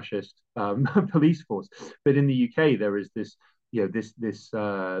unashamedly fascist police force, but in the UK there is this this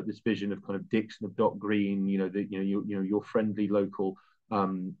vision of kind of Dixon of Dock Green, your friendly local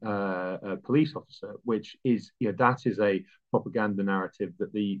police officer, which is that is a propaganda narrative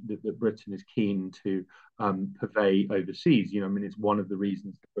that Britain is keen to purvey overseas. I mean, it's one of the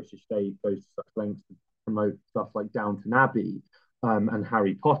reasons the British state goes to such lengths to promote stuff like Downton Abbey and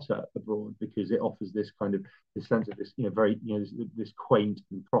Harry Potter abroad, because it offers this kind of this sense of this very this quaint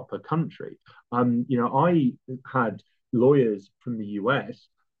and proper country. I had lawyers from the US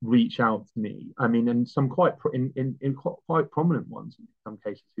reach out to me. I mean, and some quite quite prominent ones in some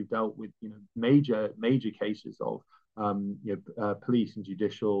cases, who dealt with major cases of police and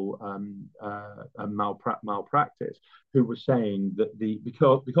judicial malpractice, who were saying that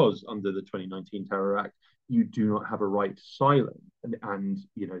because under the 2019 Terror Act, you do not have a right to silence, and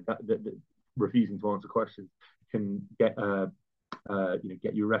that refusing to answer questions can get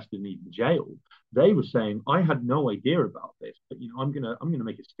get you arrested and even jailed. They were saying, I had no idea about this, but I'm gonna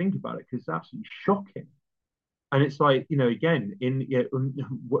make a stink about it because it's absolutely shocking. And it's like, again,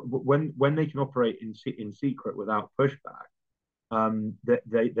 when they can operate in secret without pushback,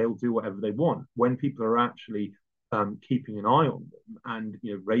 they'll do whatever they want. When people are actually keeping an eye on them and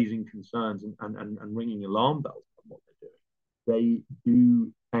raising concerns and ringing alarm bells on what they're doing, they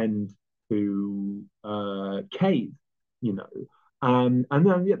do tend to cave. And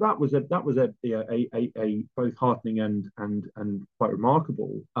then that was a both heartening and quite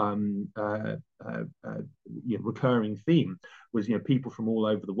remarkable recurring theme, was people from all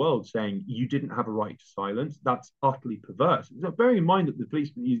over the world saying, you didn't have a right to silence. That's utterly perverse. So bearing in mind that the police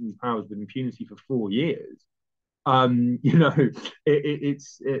have been using these powers with impunity for 4 years. My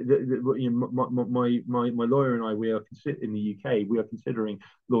lawyer and I, we are in the UK, we are considering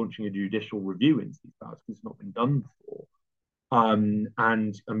launching a judicial review into these powers, because it's not been done before. And I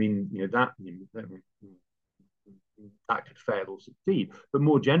mean, that could fail or succeed. But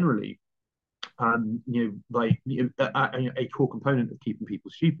more generally, a core component of keeping people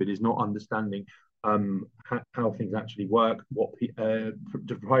stupid is not understanding how things actually work,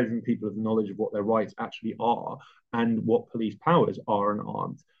 depriving people of the knowledge of what their rights actually are, and what police powers are and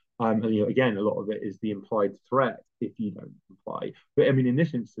aren't. And again, a lot of it is the implied threat if you don't comply. But I mean, in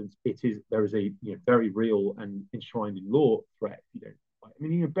this instance, there is a very real and enshrined in law threat if you don't comply. I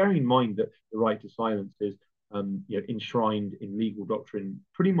mean, bearing in mind that the right to silence is enshrined in legal doctrine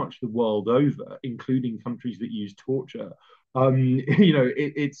pretty much the world over, including countries that use torture.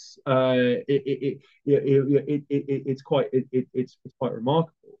 It's quite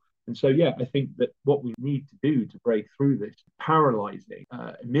remarkable. And so, yeah, I think that what we need to do to break through this paralyzing,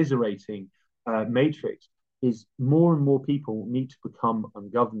 immiserating matrix is more and more people need to become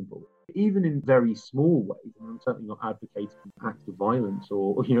ungovernable, even in very small ways. And I'm certainly not advocating acts of violence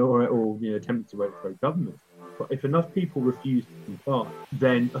or attempts to overthrow government. But if enough people refuse to comply,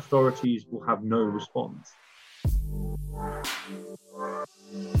 then authorities will have no response.